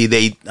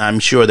probably I'm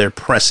sure they're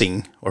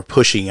pressing or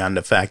pushing on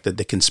the fact that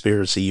the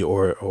conspiracy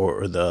or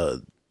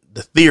the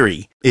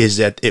theory is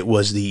that it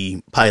was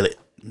the pilot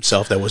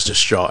himself that was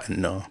distraught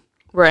and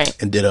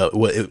and it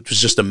was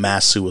just a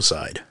mass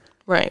suicide.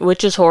 Right,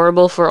 which is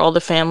horrible for all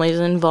the families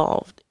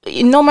involved.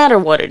 No matter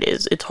what it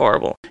is, it's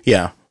horrible.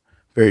 Yeah,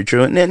 very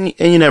true. And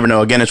you never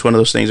know. Again, it's one of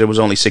those things that was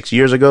only 6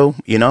 years ago,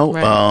 you know.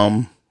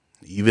 Right.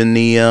 Even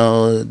the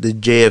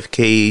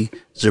JFK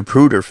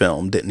Zapruder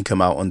film didn't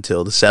come out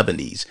until the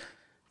 70s.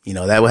 You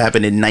know, that would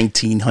happen in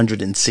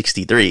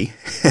 1963.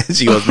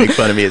 She always make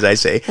fun of me as I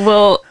say.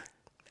 Well,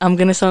 I'm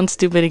going to sound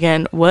stupid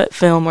again. What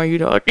film are you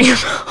talking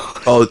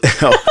about? Oh,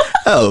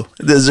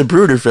 the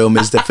Zapruder film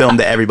is the film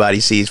that everybody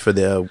sees for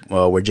the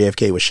where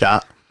JFK was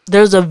shot.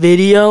 There's a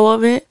video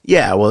of it?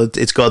 Yeah, well,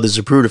 it's called the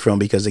Zapruder film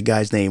because the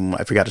guy's name,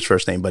 I forgot his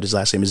first name, but his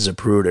last name is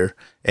Zapruder.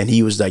 And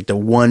he was like the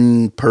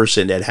one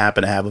person that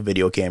happened to have a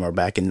video camera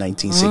back in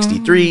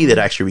 1963 that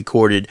actually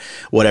recorded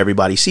what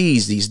everybody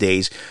sees these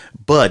days.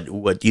 But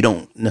what you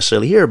don't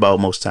necessarily hear about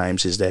most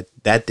times is that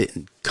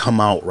didn't come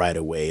out right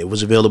away. It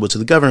was available to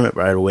the government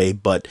right away,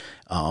 but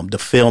the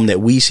film that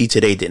we see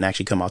today didn't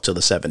actually come out till the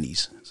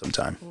 70s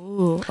sometime.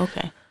 Ooh,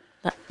 okay.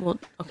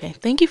 Okay.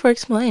 Thank you for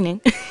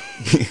explaining.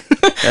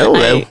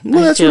 I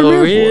feel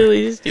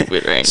really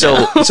stupid right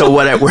now. So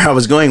where I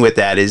was going with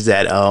that is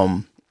that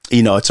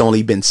you know, it's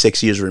only been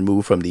 6 years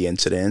removed from the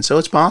incident, so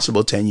it's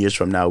possible 10 years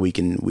from now we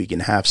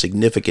can have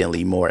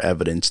significantly more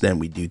evidence than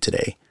we do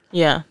today.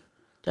 Yeah,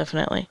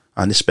 definitely.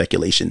 On the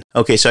speculation.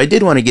 Okay, so I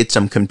did want to get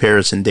some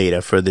comparison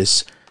data for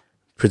this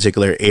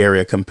particular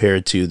area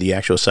compared to the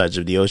actual size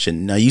of the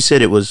ocean. Now, you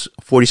said it was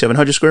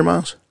 4,700 square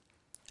miles?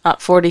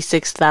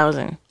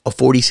 46,000. Oh,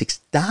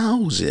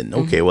 46,000.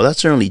 Okay, well, that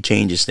certainly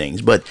changes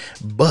things. But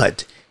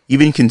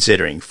even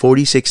considering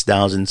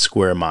 46,000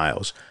 square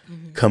miles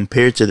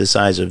compared to the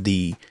size of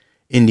the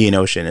Indian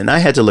Ocean, and I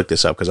had to look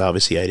this up because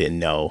obviously I didn't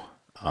know.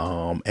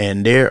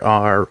 And there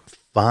are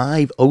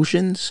 5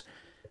 oceans,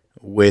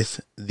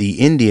 with the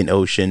Indian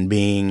Ocean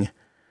being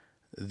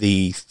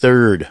the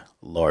 3rd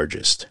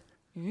largest.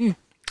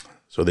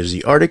 So there's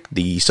the Arctic,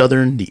 the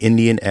Southern, the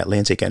Indian,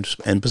 Atlantic,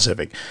 and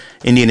Pacific.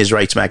 Indian is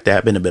right smack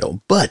dab in the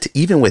middle. But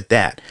even with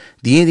that,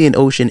 the Indian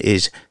Ocean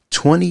is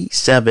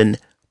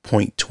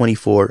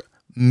 27.24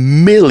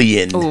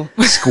 million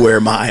square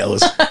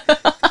miles.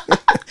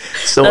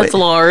 So that's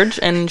large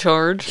and in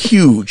charge.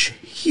 Huge.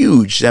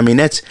 I mean,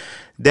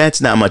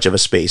 that's not much of a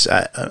space.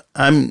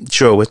 I'm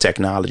sure with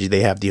technology,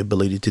 they have the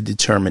ability to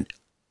determine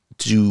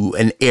to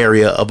an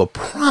area of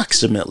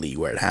approximately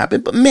where it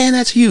happened. But man,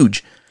 that's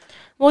huge.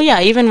 Well,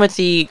 yeah, even with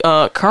the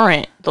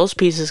current, those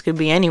pieces could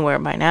be anywhere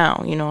by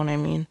now. You know what I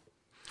mean?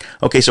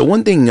 Okay, so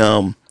one thing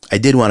I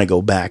did want to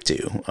go back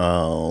to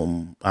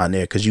on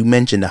there, because you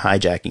mentioned the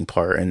hijacking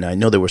part, and I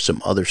know there was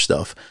some other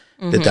stuff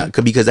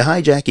because the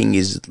hijacking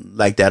is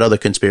like that other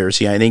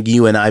conspiracy. I think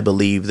you and I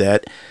believe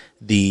that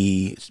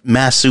the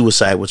mass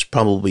suicide was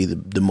probably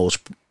the most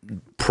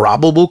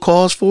probable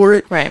cause for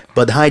it, right?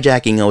 But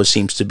hijacking always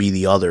seems to be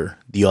the other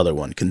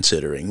one.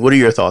 Considering, what are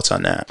your thoughts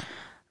on that?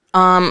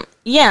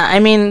 Yeah, I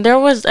mean, there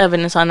was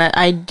evidence on that.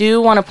 I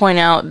do want to point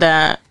out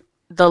that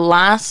the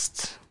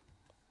last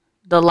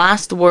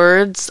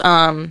words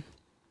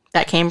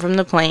that came from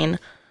the plane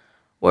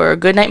were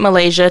 "Good night,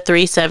 Malaysia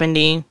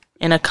 370"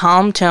 in a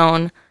calm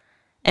tone,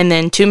 and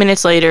then 2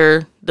 minutes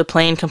later, the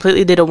plane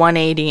completely did a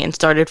 180 and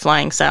started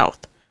flying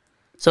south.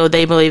 So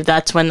they believe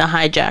that's when the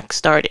hijack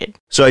started.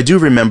 So I do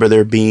remember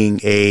there being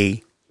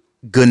a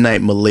 "Good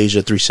night,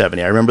 Malaysia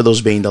 370." I remember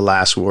those being the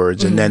last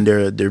words, and then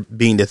there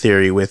being the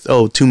theory with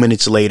 2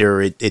 minutes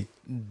later it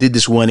did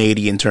this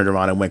 180 and turned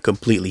around and went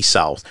completely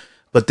south.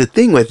 But the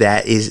thing with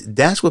that is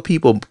that's what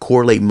people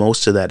correlate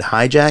most to that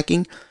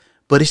hijacking.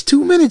 But is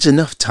 2 minutes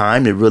enough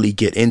time to really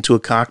get into a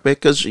cockpit?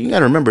 Because you got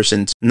to remember,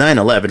 since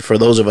 9/11, for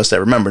those of us that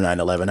remember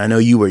 9/11, I know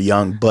you were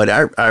young, but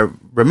I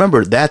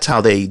remember that's how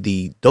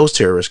those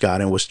terrorists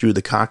got in, was through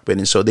the cockpit.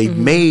 And so they've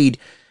made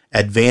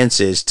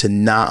advances to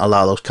not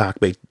allow those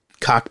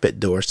cockpit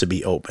doors to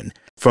be open.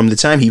 From the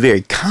time he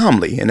very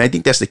calmly, and I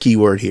think that's the key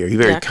word here, he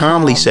very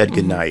calmly said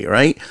goodnight,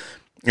 right?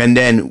 And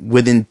then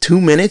within 2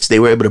 minutes, they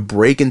were able to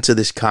break into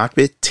this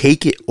cockpit,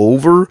 take it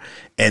over,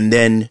 and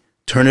then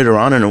turn it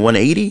around in a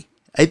 180.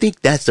 I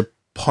think that's the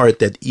part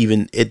that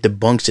even it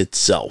debunks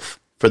itself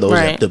for those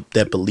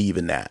that believe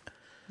in that.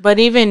 But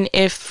even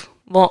if,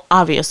 well,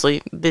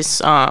 obviously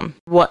this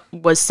what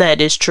was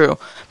said is true,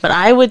 but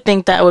I would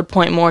think that would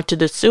point more to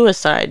the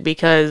suicide,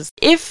 because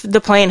if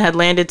the plane had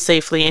landed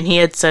safely and he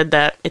had said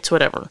that, it's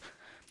whatever.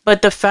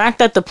 But the fact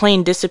that the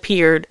plane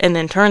disappeared and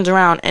then turns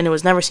around and it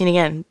was never seen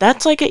again,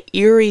 that's like an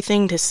eerie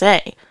thing to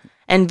say.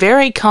 And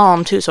very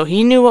calm too, so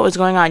he knew what was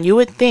going on. You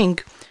would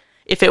think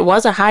if it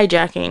was a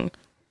hijacking,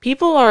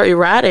 people are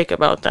erratic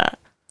about that.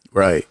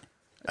 Right.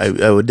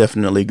 I would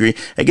definitely agree.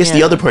 I guess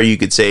the other part you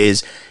could say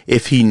is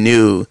if he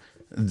knew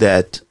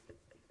that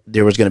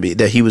there was going to be,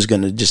 that he was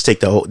going to just take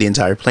the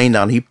entire plane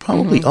down, he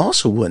probably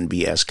also wouldn't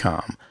be as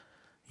calm.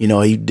 You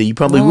know, he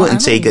probably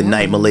wouldn't say "Good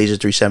night, Malaysia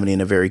 370"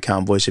 in a very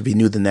calm voice if he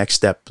knew the next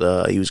step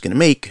he was going to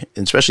make,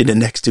 especially the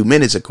next 2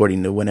 minutes,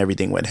 according to when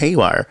everything went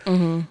haywire,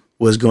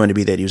 was going to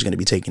be that he was going to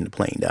be taking the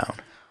plane down.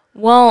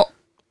 Well,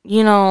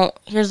 you know,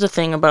 here's the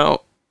thing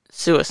about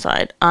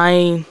suicide.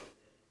 I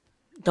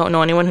don't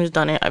know anyone who's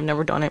done it. I've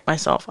never done it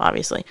myself,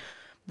 obviously.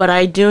 But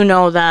I do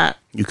know that...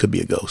 You could be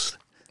a ghost.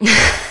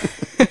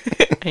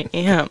 I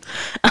am.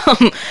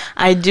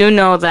 I do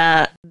know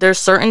that there's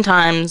certain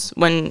times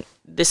when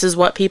this is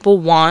what people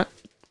want.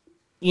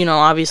 You know,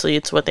 obviously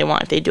it's what they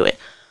want if they do it.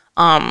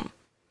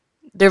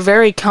 They're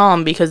very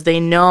calm because they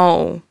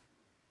know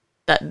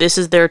that this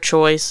is their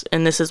choice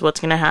and this is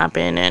what's going to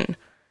happen and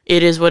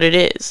it is what it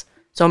is.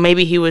 So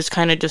maybe he was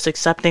kind of just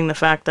accepting the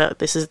fact that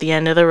this is the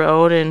end of the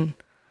road and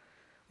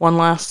one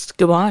last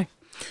goodbye.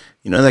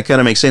 You know, that kind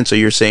of makes sense. So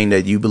you're saying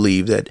that you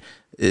believe that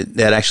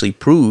that actually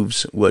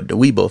proves what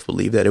we both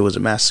believe, that it was a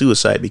mass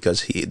suicide,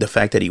 because the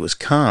fact that he was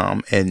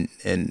calm,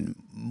 and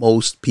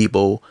most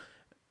people,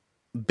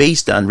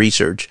 based on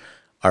research,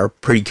 are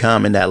pretty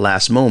calm in that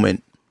last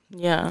moment.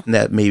 Yeah. And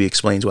that maybe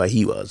explains why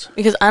he was.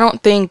 Because I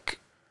don't think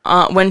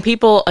when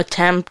people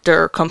attempt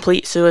or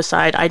complete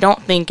suicide, I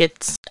don't think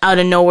it's out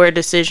of nowhere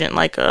decision,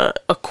 like a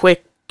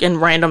quick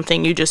and random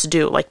thing you just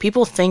do. Like,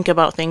 people think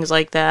about things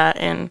like that,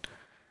 and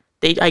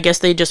I guess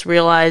they just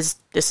realize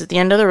this is the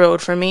end of the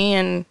road for me,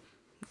 and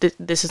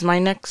this is my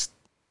next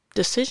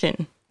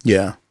decision.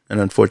 Yeah. And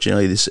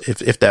unfortunately,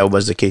 if that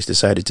was the case,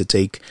 decided to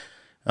take,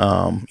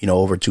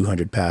 over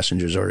 200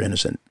 passengers or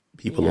innocent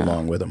people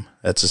along with them.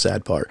 That's the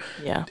sad part.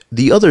 Yeah.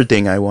 The other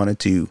thing I wanted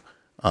to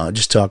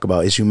just talk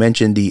about is you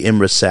mentioned the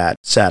InmaSat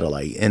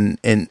satellite, and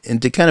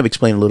to kind of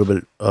explain a little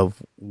bit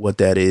of what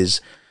that is.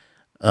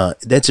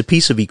 That's a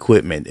piece of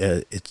equipment.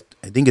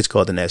 I think it's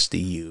called an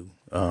SDU,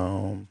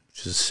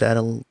 which is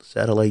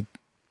satellite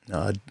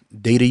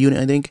data unit,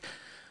 I think.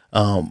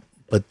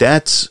 But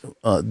that's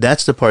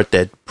the part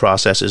that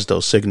processes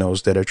those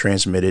signals that are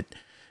transmitted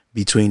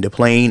between the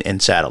plane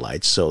and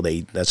satellites. So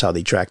that's how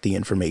they track the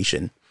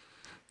information.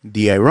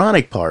 The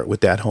ironic part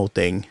with that whole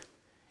thing,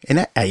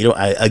 and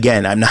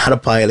again, I'm not a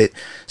pilot,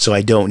 so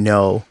I don't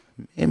know.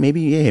 And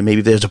maybe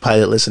if there's a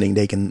pilot listening,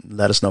 they can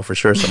let us know for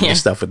sure some of the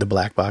stuff with the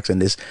black box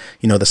and this,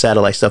 the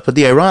satellite stuff. But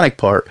the ironic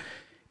part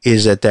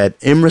is that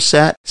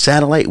InmaSat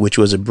satellite, which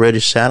was a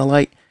British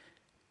satellite,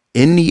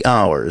 in the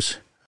hours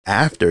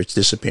after its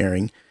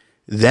disappearing,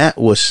 that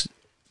was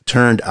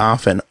turned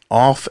off and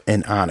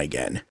on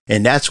again.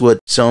 And that's what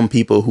some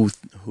people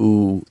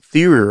who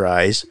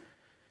theorize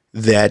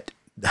that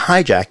the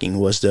hijacking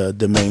was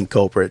the main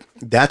culprit.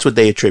 That's what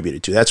they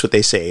attributed to. That's what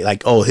they say.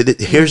 Like, oh,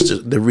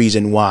 here's the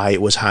reason why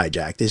it was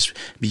hijacked is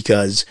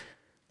because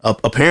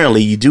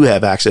apparently you do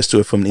have access to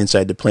it from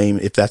inside the plane,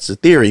 if that's the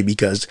theory,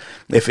 because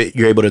if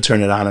you're able to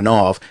turn it on and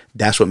off,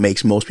 that's what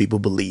makes most people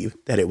believe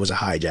that it was a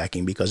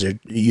hijacking, because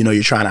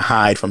you're trying to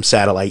hide from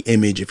satellite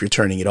image if you're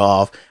turning it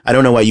off. I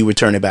don't know why you would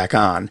turn it back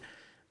on.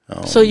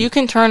 So you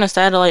can turn a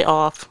satellite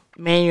off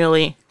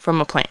manually from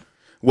a plane.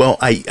 Well,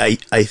 I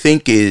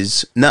think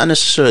is not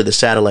necessarily the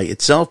satellite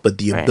itself, but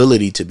the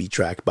ability to be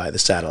tracked by the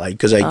satellite,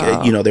 because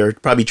there are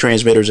probably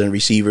transmitters and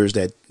receivers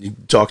that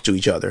talk to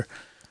each other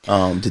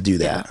to do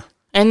that. Yeah.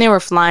 And they were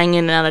flying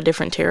in and out of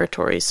different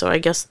territories, so I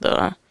guess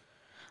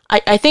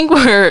I think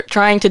we're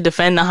trying to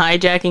defend the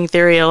hijacking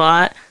theory a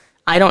lot.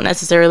 I don't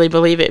necessarily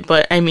believe it,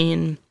 but I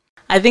mean,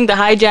 I think the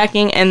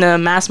hijacking and the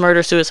mass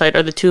murder-suicide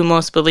are the two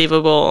most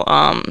believable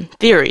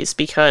theories,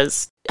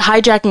 because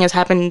hijacking has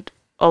happened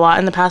a lot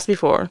in the past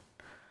before,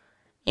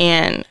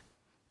 and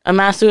a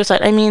mass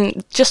suicide, I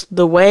mean, just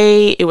the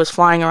way it was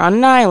flying around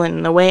an island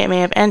and the way it may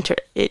have entered,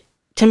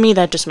 to me,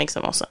 that just makes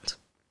the most sense.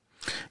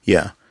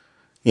 Yeah,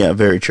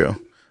 very true.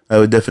 I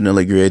would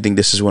definitely agree. I think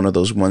this is one of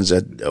those ones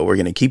that we're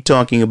going to keep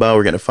talking about.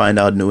 We're going to find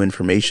out new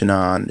information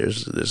on.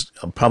 There's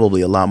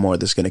probably a lot more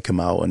that's going to come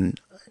out. And,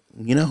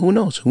 who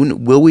knows?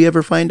 Will we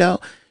ever find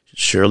out?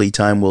 Surely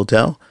time will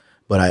tell.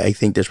 But I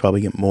think there's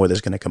probably more that's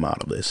going to come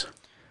out of this.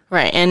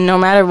 Right. And no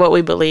matter what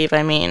we believe,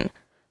 I mean,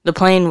 the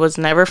plane was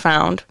never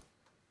found.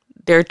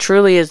 There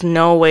truly is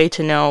no way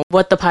to know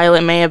what the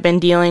pilot may have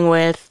been dealing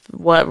with,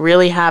 what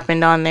really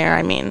happened on there.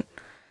 I mean,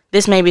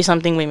 this may be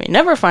something we may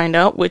never find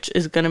out, which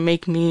is going to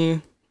make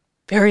me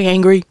very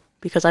angry,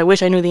 because I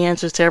wish I knew the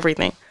answers to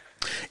everything.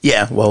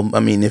 Yeah, well,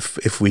 I mean,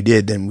 if we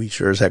did, then we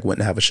sure as heck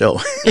wouldn't have a show.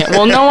 Yeah,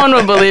 well, no one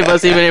would believe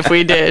us even if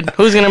we did.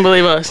 Who's going to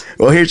believe us?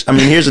 Well,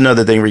 here's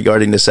another thing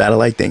regarding the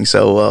satellite thing.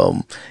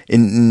 So,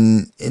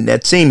 in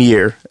that same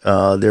year,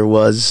 there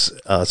was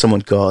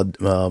someone called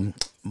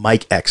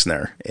Mike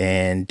Exner,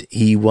 and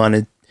he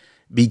wanted,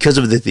 because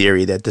of the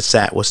theory that the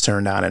sat was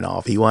turned on and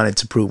off, he wanted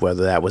to prove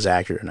whether that was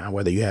accurate or not,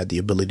 whether you had the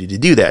ability to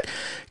do that.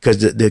 Because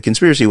the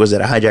conspiracy was that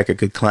a hijacker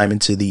could climb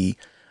into the,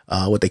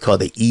 what they call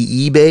the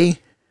eBay.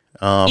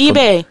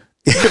 eBay.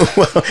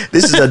 Well,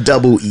 this is a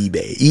double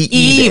eBay.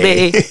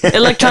 eBay.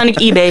 Electronic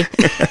eBay.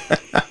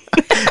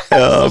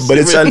 But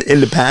it's in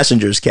the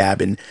passenger's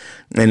cabin.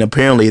 And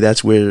apparently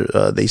that's where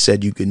they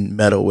said you can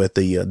meddle with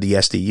the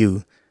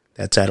SDU,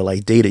 that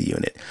satellite data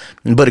unit.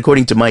 But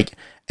according to Mike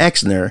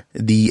Exner,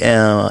 the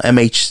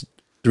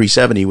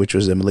MH370, which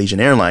was a Malaysian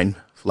airline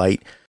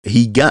flight,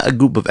 he got a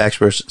group of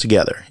experts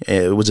together.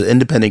 It was an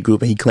independent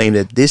group, and he claimed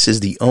that this is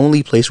the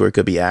only place where it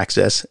could be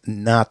accessed,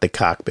 not the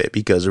cockpit,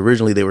 because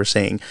originally they were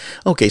saying,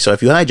 okay, so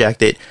if you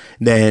hijacked it,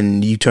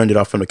 then you turned it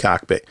off from the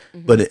cockpit.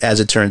 Mm-hmm. But as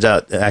it turns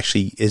out, it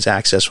actually is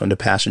accessed from the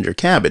passenger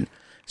cabin.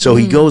 So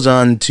he goes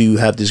on to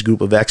have this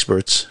group of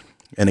experts,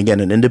 and again,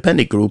 an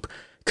independent group,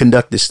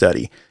 conduct this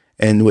study.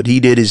 And what he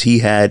did is he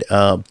had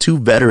two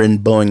veteran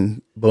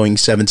Boeing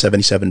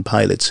 777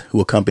 pilots who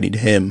accompanied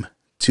him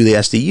to the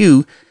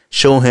SDU,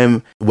 show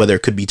him whether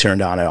it could be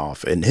turned on and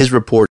off. And his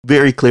report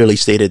very clearly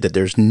stated that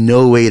there's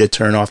no way to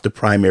turn off the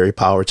primary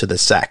power to the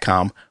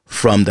SATCOM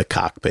from the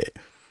cockpit.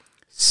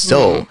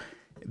 So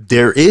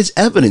there is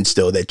evidence,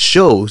 though, that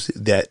shows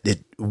that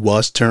it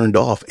was turned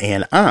off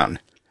and on.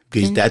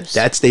 Because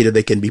that's data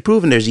that can be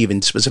proven. There's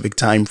even specific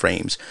time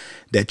frames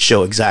that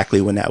show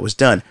exactly when that was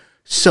done.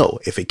 So,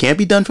 if it can't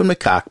be done from the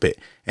cockpit,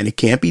 and it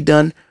can't be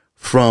done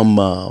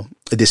from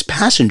this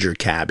passenger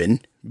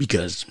cabin,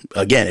 because,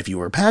 again, if you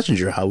were a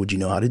passenger, how would you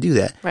know how to do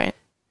that? Right.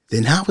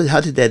 Then how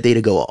did that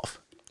data go off?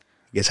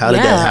 I guess how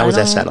was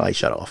that satellite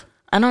shut off?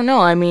 I don't know.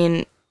 I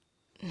mean,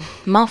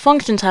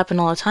 malfunctions happen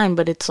all the time,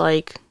 but it's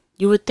like,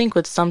 you would think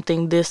with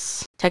something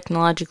this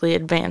technologically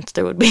advanced,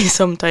 there would be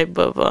some type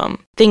of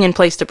thing in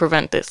place to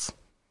prevent this.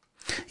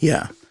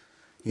 Yeah,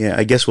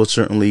 I guess we'll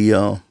certainly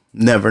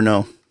never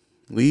know.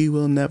 We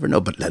will never know,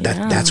 but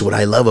that's what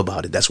I love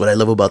about it. That's what I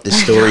love about this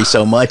story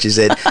so much, is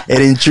that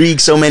it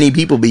intrigues so many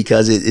people,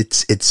 because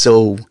it's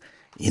so,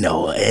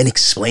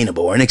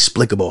 inexplainable or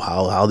inexplicable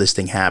how this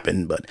thing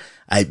happened. But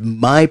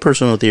my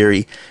personal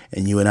theory,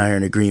 and you and I are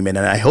in agreement,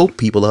 and I hope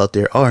people out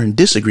there are in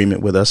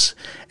disagreement with us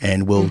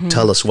and will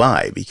tell us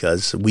why,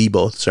 because we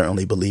both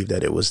certainly believe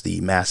that it was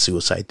the mass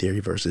suicide theory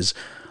versus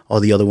all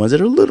the other ones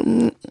that are a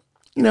little,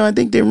 I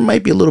think they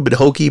might be a little bit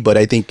hokey, but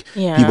I think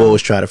people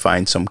always try to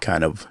find some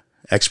kind of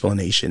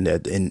explanation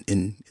that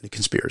in the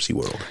conspiracy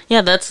world.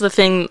 Yeah, that's the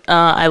thing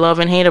I love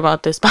and hate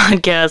about this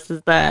podcast,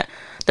 is that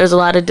there's a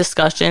lot of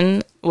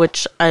discussion,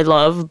 which I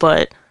love,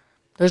 but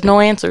there's no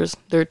answers.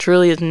 There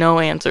truly is no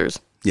answers.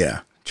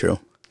 Yeah, true.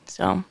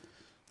 So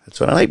that's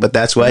what I like, but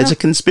that's why it's a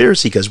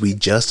conspiracy, because we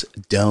just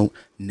don't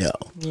know.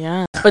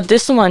 Yeah, but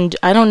this one,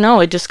 I don't know,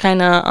 it just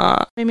kind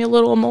of made me a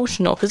little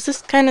emotional, because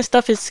this kind of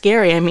stuff is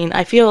scary. I mean,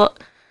 I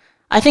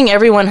think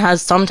everyone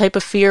has some type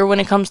of fear when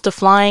it comes to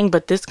flying,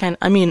 but this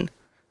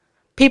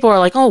people are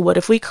like, oh, what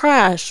if we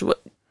crash? What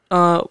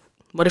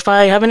if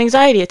I have an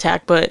anxiety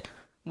attack? But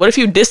what if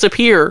you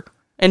disappear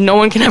and no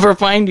one can ever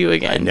find you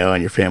again. I know,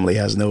 and your family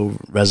has no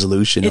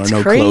resolution or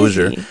no crazy.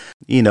 closure.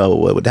 You know,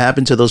 what would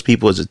happen to those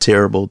people is a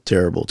terrible,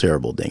 terrible,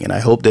 terrible thing. And I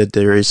hope that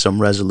there is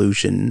some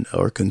resolution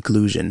or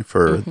conclusion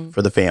for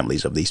the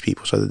families of these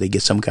people so that they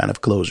get some kind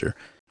of closure.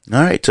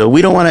 All right, so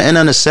we don't want to end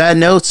on a sad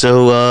note,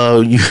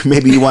 so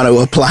maybe you want to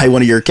apply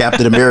one of your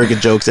Captain America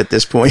jokes at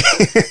this point.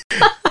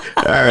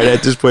 All right,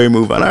 at this point,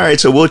 move on. All right,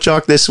 so we'll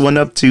chalk this one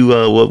up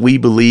to what we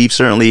believe.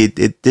 Certainly,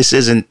 this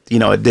isn't,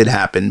 it did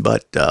happen,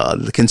 but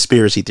the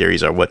conspiracy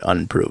theories are what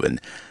unproven.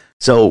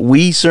 So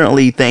we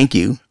certainly thank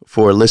you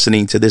for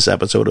listening to this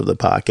episode of the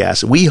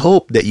podcast. We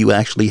hope that you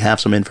actually have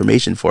some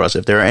information for us.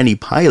 If there are any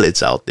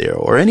pilots out there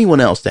or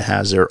anyone else that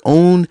has their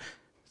own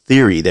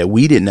theory that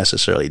we didn't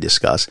necessarily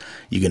discuss,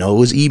 you can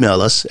always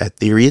email us at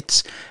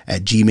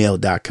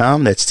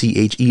theoriots@gmail.com. That's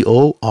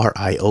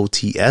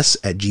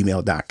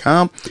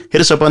TheOriots@gmail.com.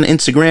 Hit us up on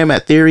Instagram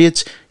at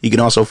Theoriots. You can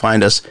also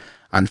find us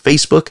on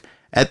Facebook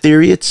at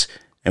Theoriots.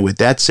 And with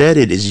that said,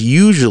 it is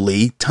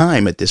usually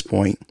time at this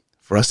point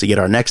for us to get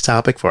our next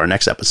topic for our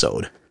next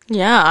episode.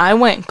 Yeah, I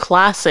went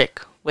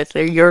classic with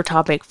your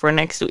topic for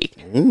next week.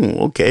 Ooh,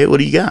 okay, what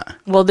do you got?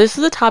 Well, this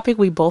is a topic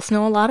we both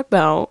know a lot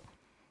about,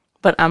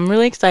 but I'm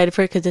really excited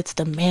for it because it's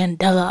the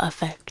Mandela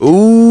effect.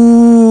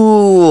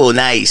 Ooh,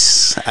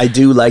 nice. I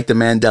do like the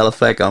Mandela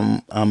effect.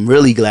 I'm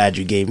really glad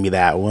you gave me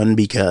that one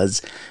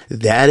because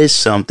that is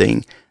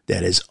something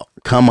that has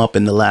come up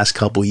in the last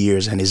couple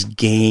years and has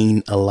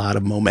gained a lot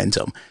of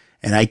momentum.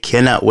 And I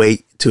cannot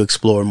wait to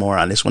explore more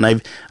on this one.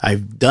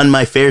 I've done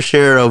my fair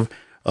share of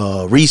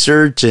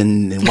research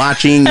and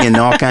watching and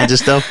all kinds of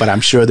stuff, but I'm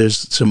sure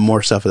there's some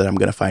more stuff that I'm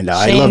going to find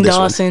out. Shane I love this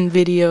Dawson one.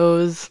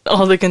 videos,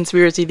 all the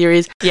conspiracy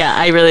theories. Yeah,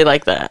 I really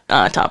like that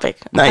topic.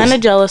 Nice. I'm kind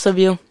of jealous of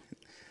you.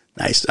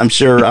 Nice. I'm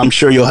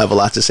sure you'll have a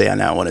lot to say on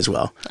that one as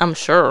well. I'm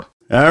sure.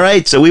 All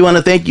right, so we want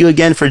to thank you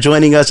again for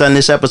joining us on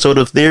this episode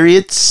of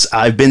Theoriots.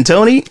 I've been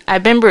Tony.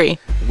 I've been Bree.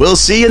 We'll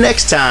see you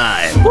next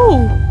time.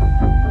 Woo!